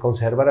y se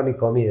conservara mi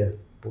comida?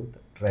 Puta,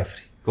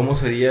 refri. ¿Cómo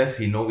sería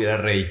si no hubiera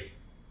rey?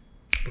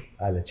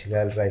 A la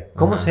chingada del rey.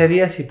 ¿Cómo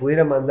sería si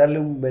pudiera mandarle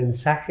un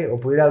mensaje o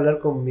pudiera hablar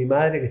con mi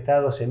madre que está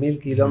a 12.000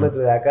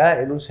 kilómetros de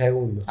acá en un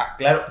segundo?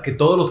 Claro, que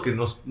todos los que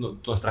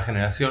nuestra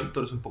generación, tú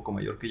eres un poco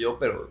mayor que yo,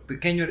 pero ¿de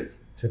qué año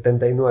eres?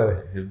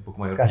 79. Es un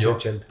poco mayor casi que yo.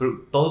 80. Pero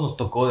todos nos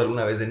tocó de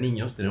alguna vez de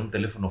niños tener un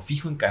teléfono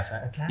fijo en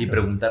casa y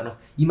preguntarnos,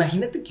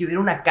 imagínate que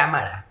hubiera una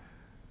cámara.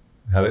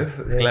 ¿Sabes?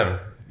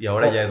 Claro. Y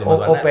ahora ya es lo más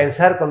banal. O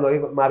pensar cuando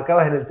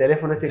marcabas en el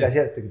teléfono que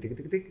hacía tic, tic,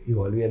 tic, tic, y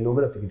volvía el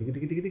número, tic, tic,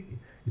 tic, tic, tic,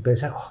 y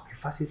pensar, qué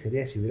fácil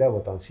sería si hubiera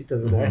botoncitos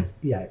de una vez.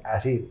 Y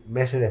así,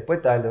 meses después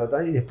estaba el de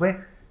botón y después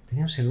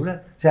tenía un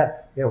celular. O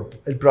sea, digamos,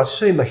 el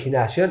proceso de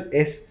imaginación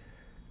es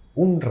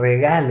un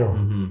regalo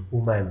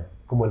humano,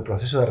 como el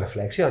proceso de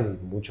reflexión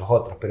y muchos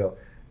otros, pero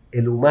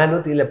el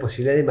humano tiene la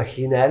posibilidad de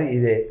imaginar y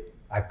de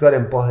actuar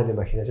en pos de la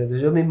imaginación.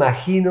 Entonces yo me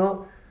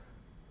imagino,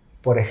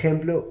 por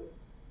ejemplo,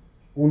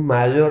 un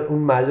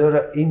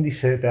mayor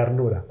índice de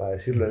ternura, para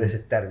decirlo en ese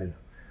término.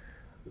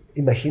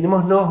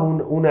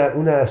 Imaginémonos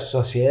una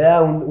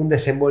sociedad, un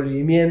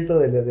desenvolvimiento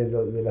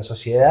de la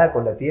sociedad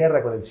con la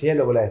tierra, con el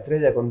cielo, con las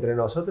estrellas, entre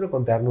nosotros,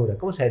 con ternura.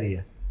 ¿Cómo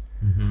sería?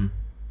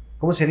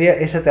 ¿Cómo sería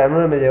esa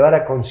ternura me llevar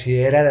a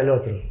considerar al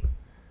otro?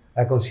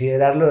 A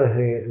considerarlo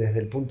desde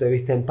el punto de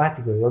vista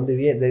empático, de dónde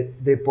viene,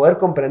 de poder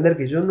comprender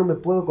que yo no me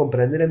puedo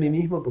comprender a mí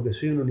mismo porque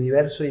soy un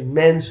universo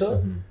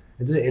inmenso,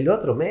 entonces el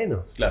otro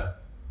menos. Claro.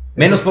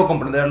 Menos puedo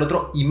comprender al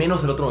otro y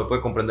menos el otro me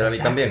puede comprender a mí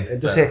también.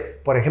 Entonces,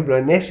 por ejemplo,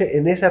 en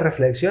esa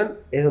reflexión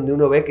es donde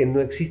uno ve que no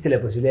existe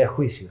la posibilidad de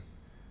juicio.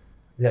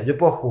 O sea, yo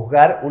puedo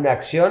juzgar una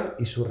acción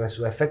y su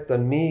efecto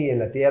en mí, en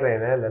la tierra,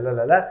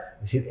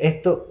 es decir,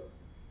 esto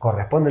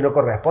corresponde o no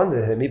corresponde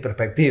desde mi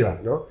perspectiva,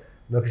 ¿no?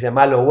 No es que sea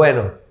malo o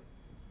bueno,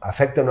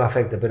 afecta o no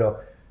afecta, pero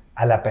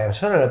a la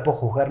persona no la puedo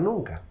juzgar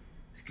nunca.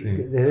 Sí.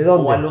 ¿Desde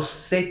dónde? O a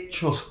los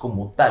hechos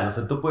como tal. O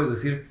sea, tú puedes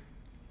decir,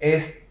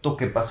 esto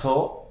que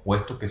pasó o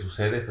esto que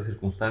sucede, esta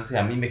circunstancia,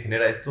 a mí me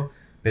genera esto,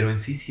 pero en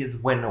sí si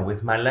es buena o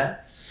es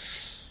mala.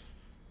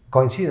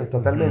 Coincido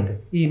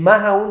totalmente. Y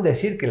más aún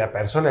decir que la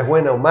persona es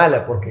buena o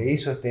mala porque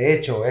hizo este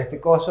hecho o este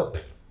coso,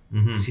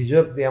 si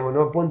yo, digamos,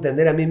 no puedo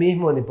entender a mí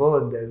mismo, ni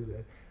puedo...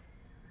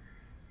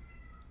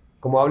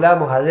 Como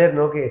hablábamos ayer,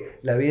 ¿no? Que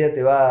la vida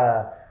te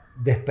va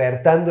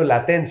despertando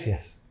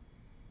latencias.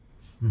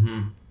 O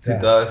sea,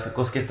 sí, todas esas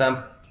cosas que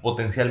están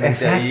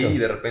potencialmente ahí y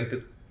de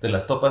repente te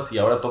las topas y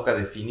ahora toca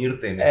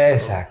definirte en esto.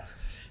 Exacto.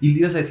 ¿No? Y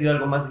ibas a decir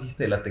algo más,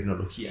 dijiste, de la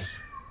tecnología.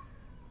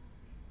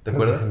 ¿Te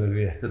acuerdas? Se me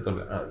olvida. Se te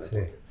olvida. Ah, sí.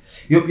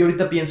 Yo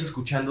ahorita pienso,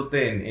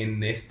 escuchándote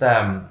en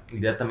esta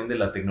idea también de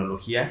la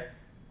tecnología,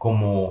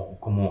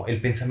 como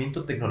el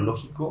pensamiento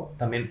tecnológico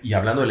también, y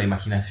hablando de la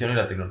imaginación y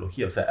la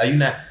tecnología. O sea, hay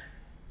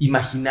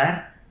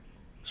imaginar,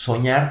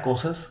 soñar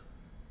cosas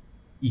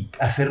y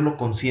hacerlo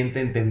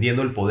consciente,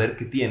 entendiendo el poder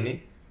que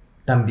tiene,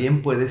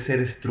 también puede ser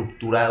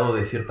estructurado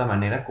de cierta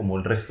manera como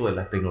el resto de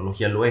la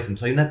tecnología lo es.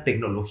 Entonces hay una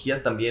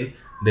tecnología también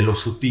de lo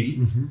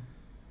sutil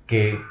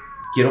que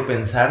quiero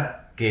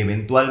pensar que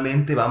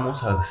eventualmente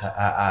vamos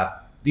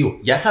digo,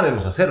 ya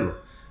sabemos hacerlo,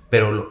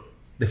 pero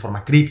de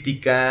forma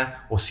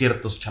críptica, o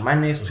ciertos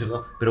chamanes,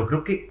 pero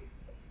creo que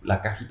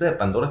la cajita de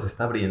Pandora se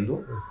está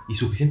abriendo y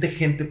suficiente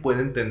gente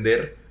puede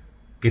entender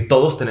que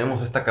todos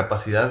tenemos esta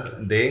capacidad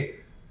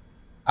de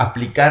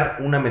aplicar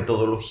una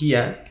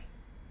metodología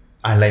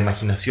a la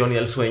imaginación y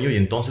al sueño y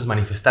entonces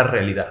manifestar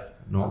realidad,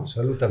 ¿no?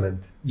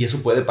 Absolutamente. Y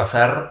eso puede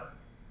pasar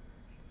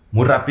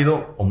muy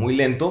rápido o muy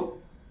lento,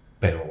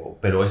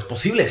 pero es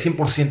posible, es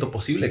 100%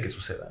 posible que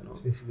suceda, ¿no?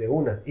 Sí, de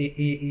una.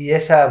 Y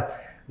esa,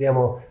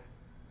 digamos,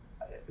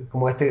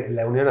 como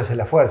la unión hace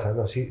la fuerza,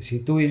 ¿no?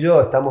 Si tú y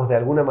yo estamos de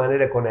alguna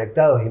manera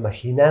conectados,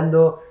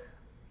 imaginando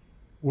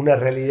una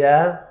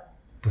realidad,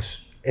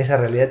 pues esa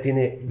realidad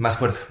tiene... más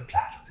fuerza.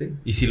 Claro. ¿Sí?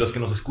 Y si los que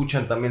nos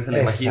escuchan también se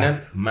la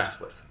imaginan, más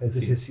fuerza.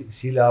 Entonces,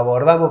 si lo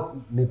abordamos,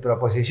 mi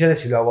proposición es,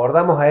 si lo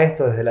abordamos a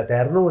esto desde la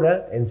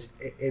ternura,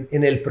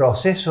 en el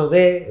proceso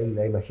de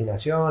la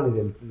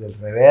imaginación y del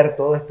rever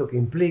todo esto que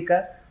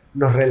implica,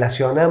 nos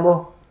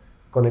relacionamos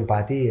con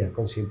empatía,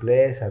 con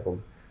simpleza.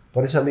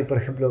 Por eso a mí, por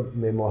ejemplo,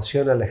 me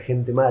emociona la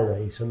gente maya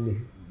y son mis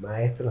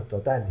maestros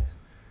totales.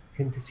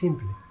 Gente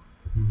simple.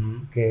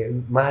 Que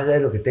más allá de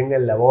lo que tenga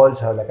en la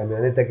bolsa o la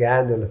camioneta que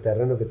ande o los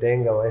terrenos que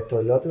tenga o esto o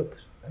el otro,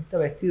 pues ahí está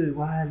vestido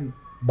igual y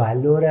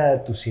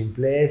valora tu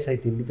simpleza y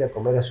te invita a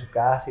comer a su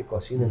casa y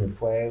cocina en el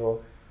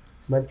fuego.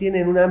 Se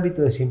mantiene en un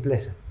ámbito de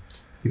simpleza.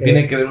 Y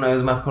tiene que ver una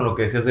vez más con lo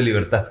que decías de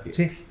libertad.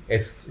 Sí.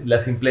 Es la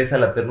simpleza,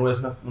 la ternura,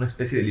 es una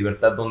especie de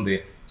libertad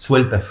donde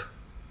sueltas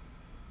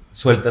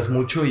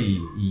mucho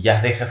y ya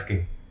dejas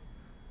que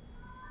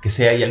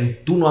sea, y al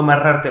tú no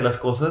amarrarte a las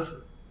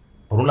cosas,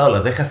 por un lado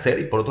las dejas ser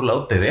y por otro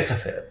lado te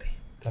dejas ser a ti.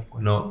 Tal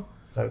cual. ¿No?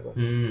 Tal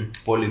cual.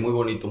 Poli, muy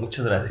bonito,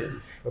 muchas gracias.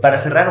 Sí. Para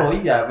cerrar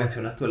hoy, ya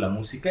mencionaste de la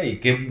música y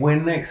qué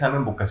buen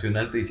examen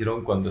vocacional te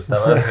hicieron cuando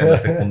estabas en la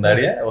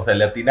secundaria. O sea,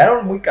 le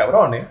atinaron muy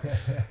cabrón, ¿eh?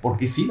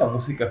 Porque sí, la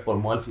música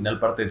formó al final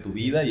parte de tu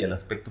vida y el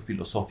aspecto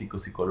filosófico,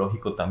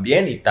 psicológico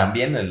también, y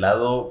también el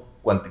lado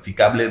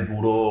cuantificable,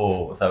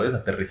 duro, ¿sabes?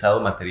 Aterrizado,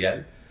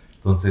 material.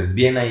 Entonces,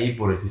 bien ahí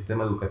por el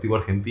sistema educativo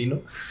argentino.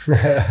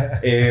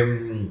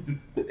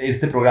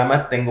 Este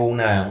programa tengo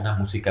una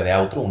música de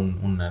outro,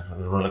 una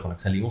rola con la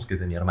que salimos, que es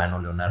de mi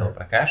hermano Leonardo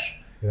Prakash.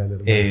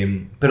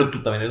 Pero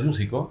tú también eres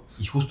músico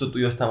y justo tú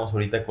y yo estamos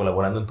ahorita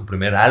colaborando en tu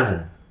primer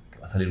álbum, que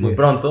va a salir muy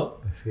pronto.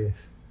 Así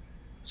es.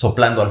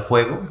 Soplando al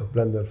fuego.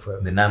 Soplando al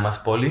fuego. De nada más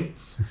Poli.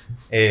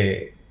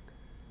 ¿Te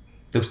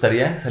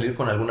gustaría salir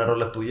con alguna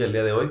rola tuya el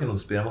día de hoy, que nos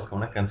despidiéramos con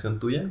una canción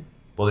tuya?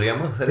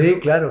 ¿Podríamos hacer eso? Sí,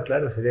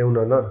 claro, sería un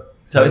honor.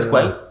 ¿Sabes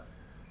cuál?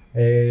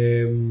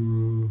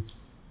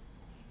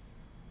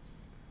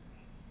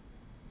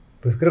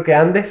 Pues creo que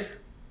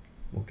Andes.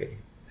 Ok.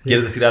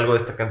 ¿Quieres decir algo de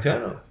esta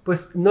canción? ¿O?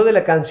 Pues no de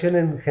la canción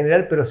en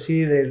general, pero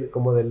sí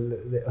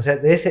o sea,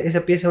 de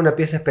esa pieza, una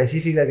pieza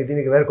específica que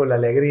tiene que ver con la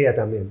alegría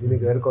también, tiene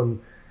que ver con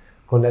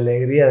la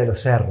alegría de los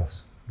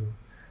cerros, ¿no?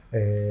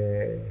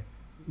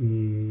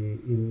 Y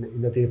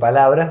no tiene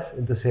palabras,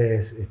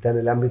 entonces está en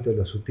el ámbito de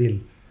lo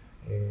sutil.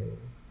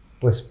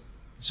 Pues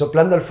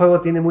Soplando al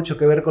fuego tiene mucho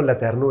que ver con la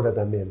ternura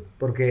también,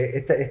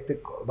 porque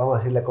vamos a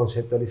decir, la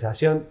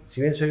conceptualización, si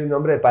bien soy un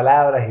hombre de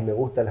palabras y me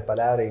gustan las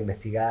palabras,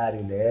 investigar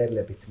y leer la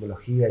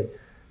epistemología y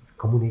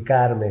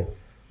comunicarme,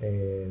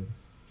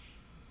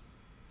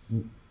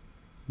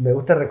 me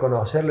gusta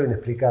reconocer lo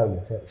inexplicable.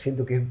 O sea,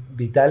 siento que es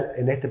vital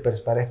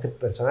para este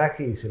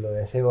personaje, y se lo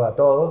deseo a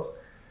todos,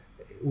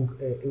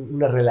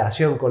 una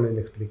relación con lo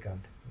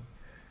inexplicable,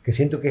 ¿no? Que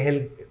siento que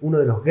es uno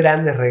de los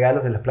grandes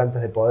regalos de las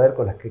plantas de poder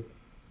con las que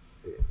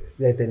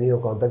he tenido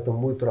contactos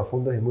muy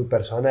profundos y muy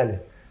personales.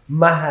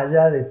 Más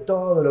allá de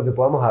todo lo que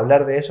podamos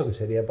hablar de eso, que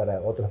sería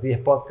para otros 10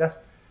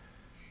 podcasts,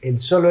 el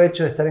solo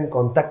hecho de estar en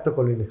contacto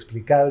con lo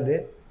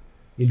inexplicable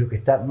y lo que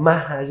está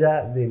más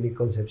allá de mi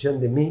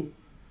concepción de mí,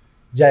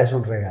 ya es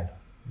un regalo.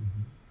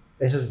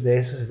 De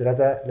eso se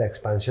trata la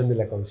expansión de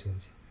la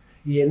conciencia.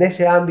 Y en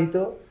ese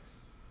ámbito,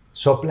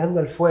 Soplando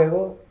al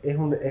fuego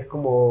es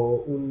como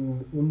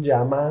un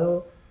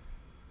llamado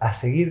a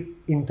seguir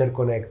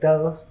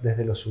interconectados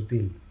desde lo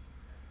sutil.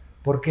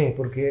 ¿Por qué?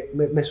 Porque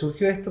me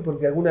surgió esto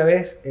porque alguna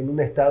vez, en un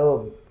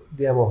estado,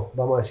 digamos,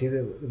 vamos a decir,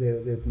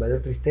 de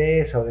mayor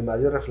tristeza o de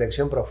mayor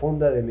reflexión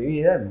profunda de mi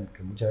vida,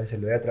 que muchas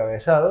veces lo he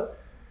atravesado,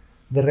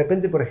 de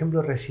repente, por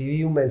ejemplo,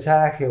 recibí un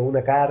mensaje o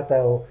una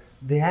carta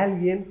de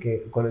alguien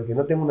con el que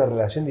no tengo una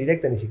relación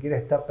directa, ni siquiera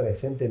está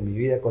presente en mi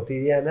vida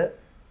cotidiana,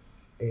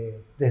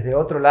 desde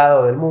otro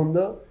lado del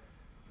mundo,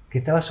 que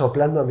estaba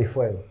soplando a mi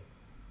fuego,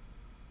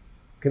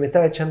 que me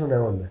estaba echando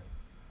una onda.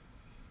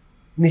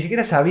 ni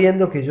siquiera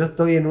sabiendo que yo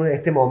estoy en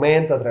este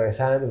momento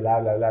atravesando, bla,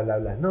 bla, bla, bla,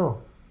 bla.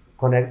 No,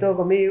 conectó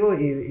conmigo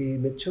y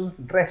me echó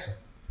un rezo.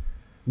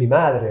 Mi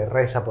madre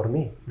reza por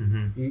mí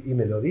y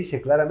me lo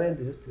dice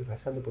claramente, yo estoy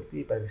rezando por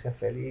ti para que seas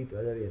feliz y te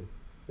vaya bien.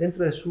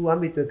 Dentro de su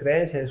ámbito de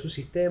creencia, de su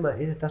sistema,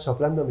 ella está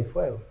soplando mi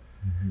fuego.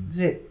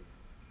 Entonces,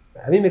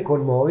 a mí me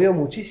conmovió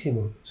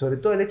muchísimo, sobre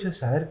todo el hecho de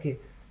saber que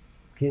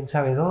quién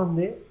sabe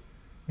dónde,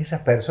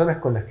 esas personas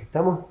con las que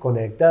estamos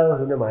conectados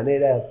de una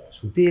manera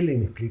sutil e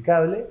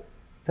inexplicable,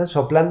 están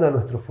soplando a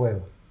nuestro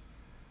fuego.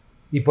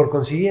 Y por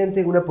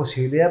consiguiente, una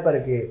posibilidad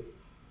para que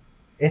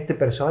este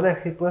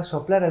personaje pueda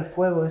soplar al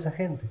fuego de esa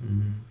gente,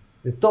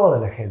 de toda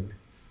la gente.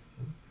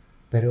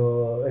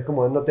 Pero es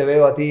como, no te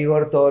veo a ti,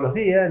 Igor, todos los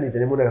días, ni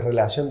tenemos una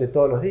relación de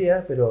todos los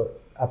días, pero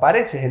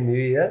apareces en mi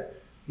vida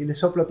y le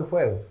soplo a tu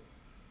fuego.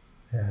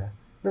 O sea,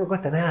 no me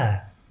cuesta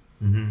nada.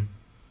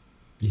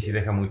 Y sí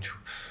deja mucho,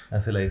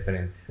 hace la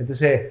diferencia.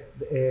 Entonces,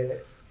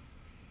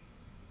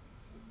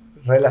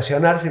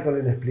 relacionarse con lo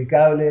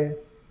inexplicable,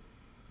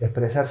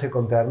 expresarse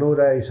con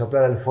ternura y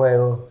soplar al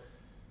fuego,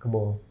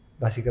 como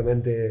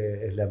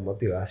básicamente es la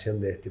motivación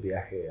de este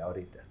viaje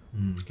ahorita.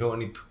 Qué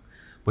bonito.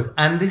 Pues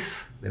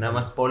Andes, de Nada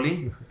Más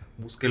Poli,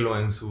 búsquelo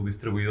en su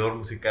distribuidor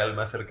musical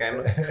más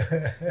cercano.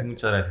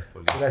 Muchas gracias,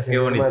 Poli. Gracias, qué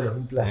bonito. Hermano,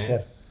 un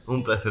placer.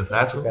 Un placer.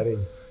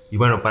 Y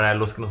bueno, para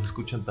los que nos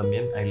escuchan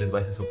también, ahí les va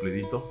ese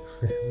soplidito.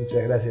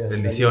 Muchas gracias.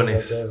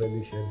 Bendiciones.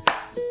 Bendiciones.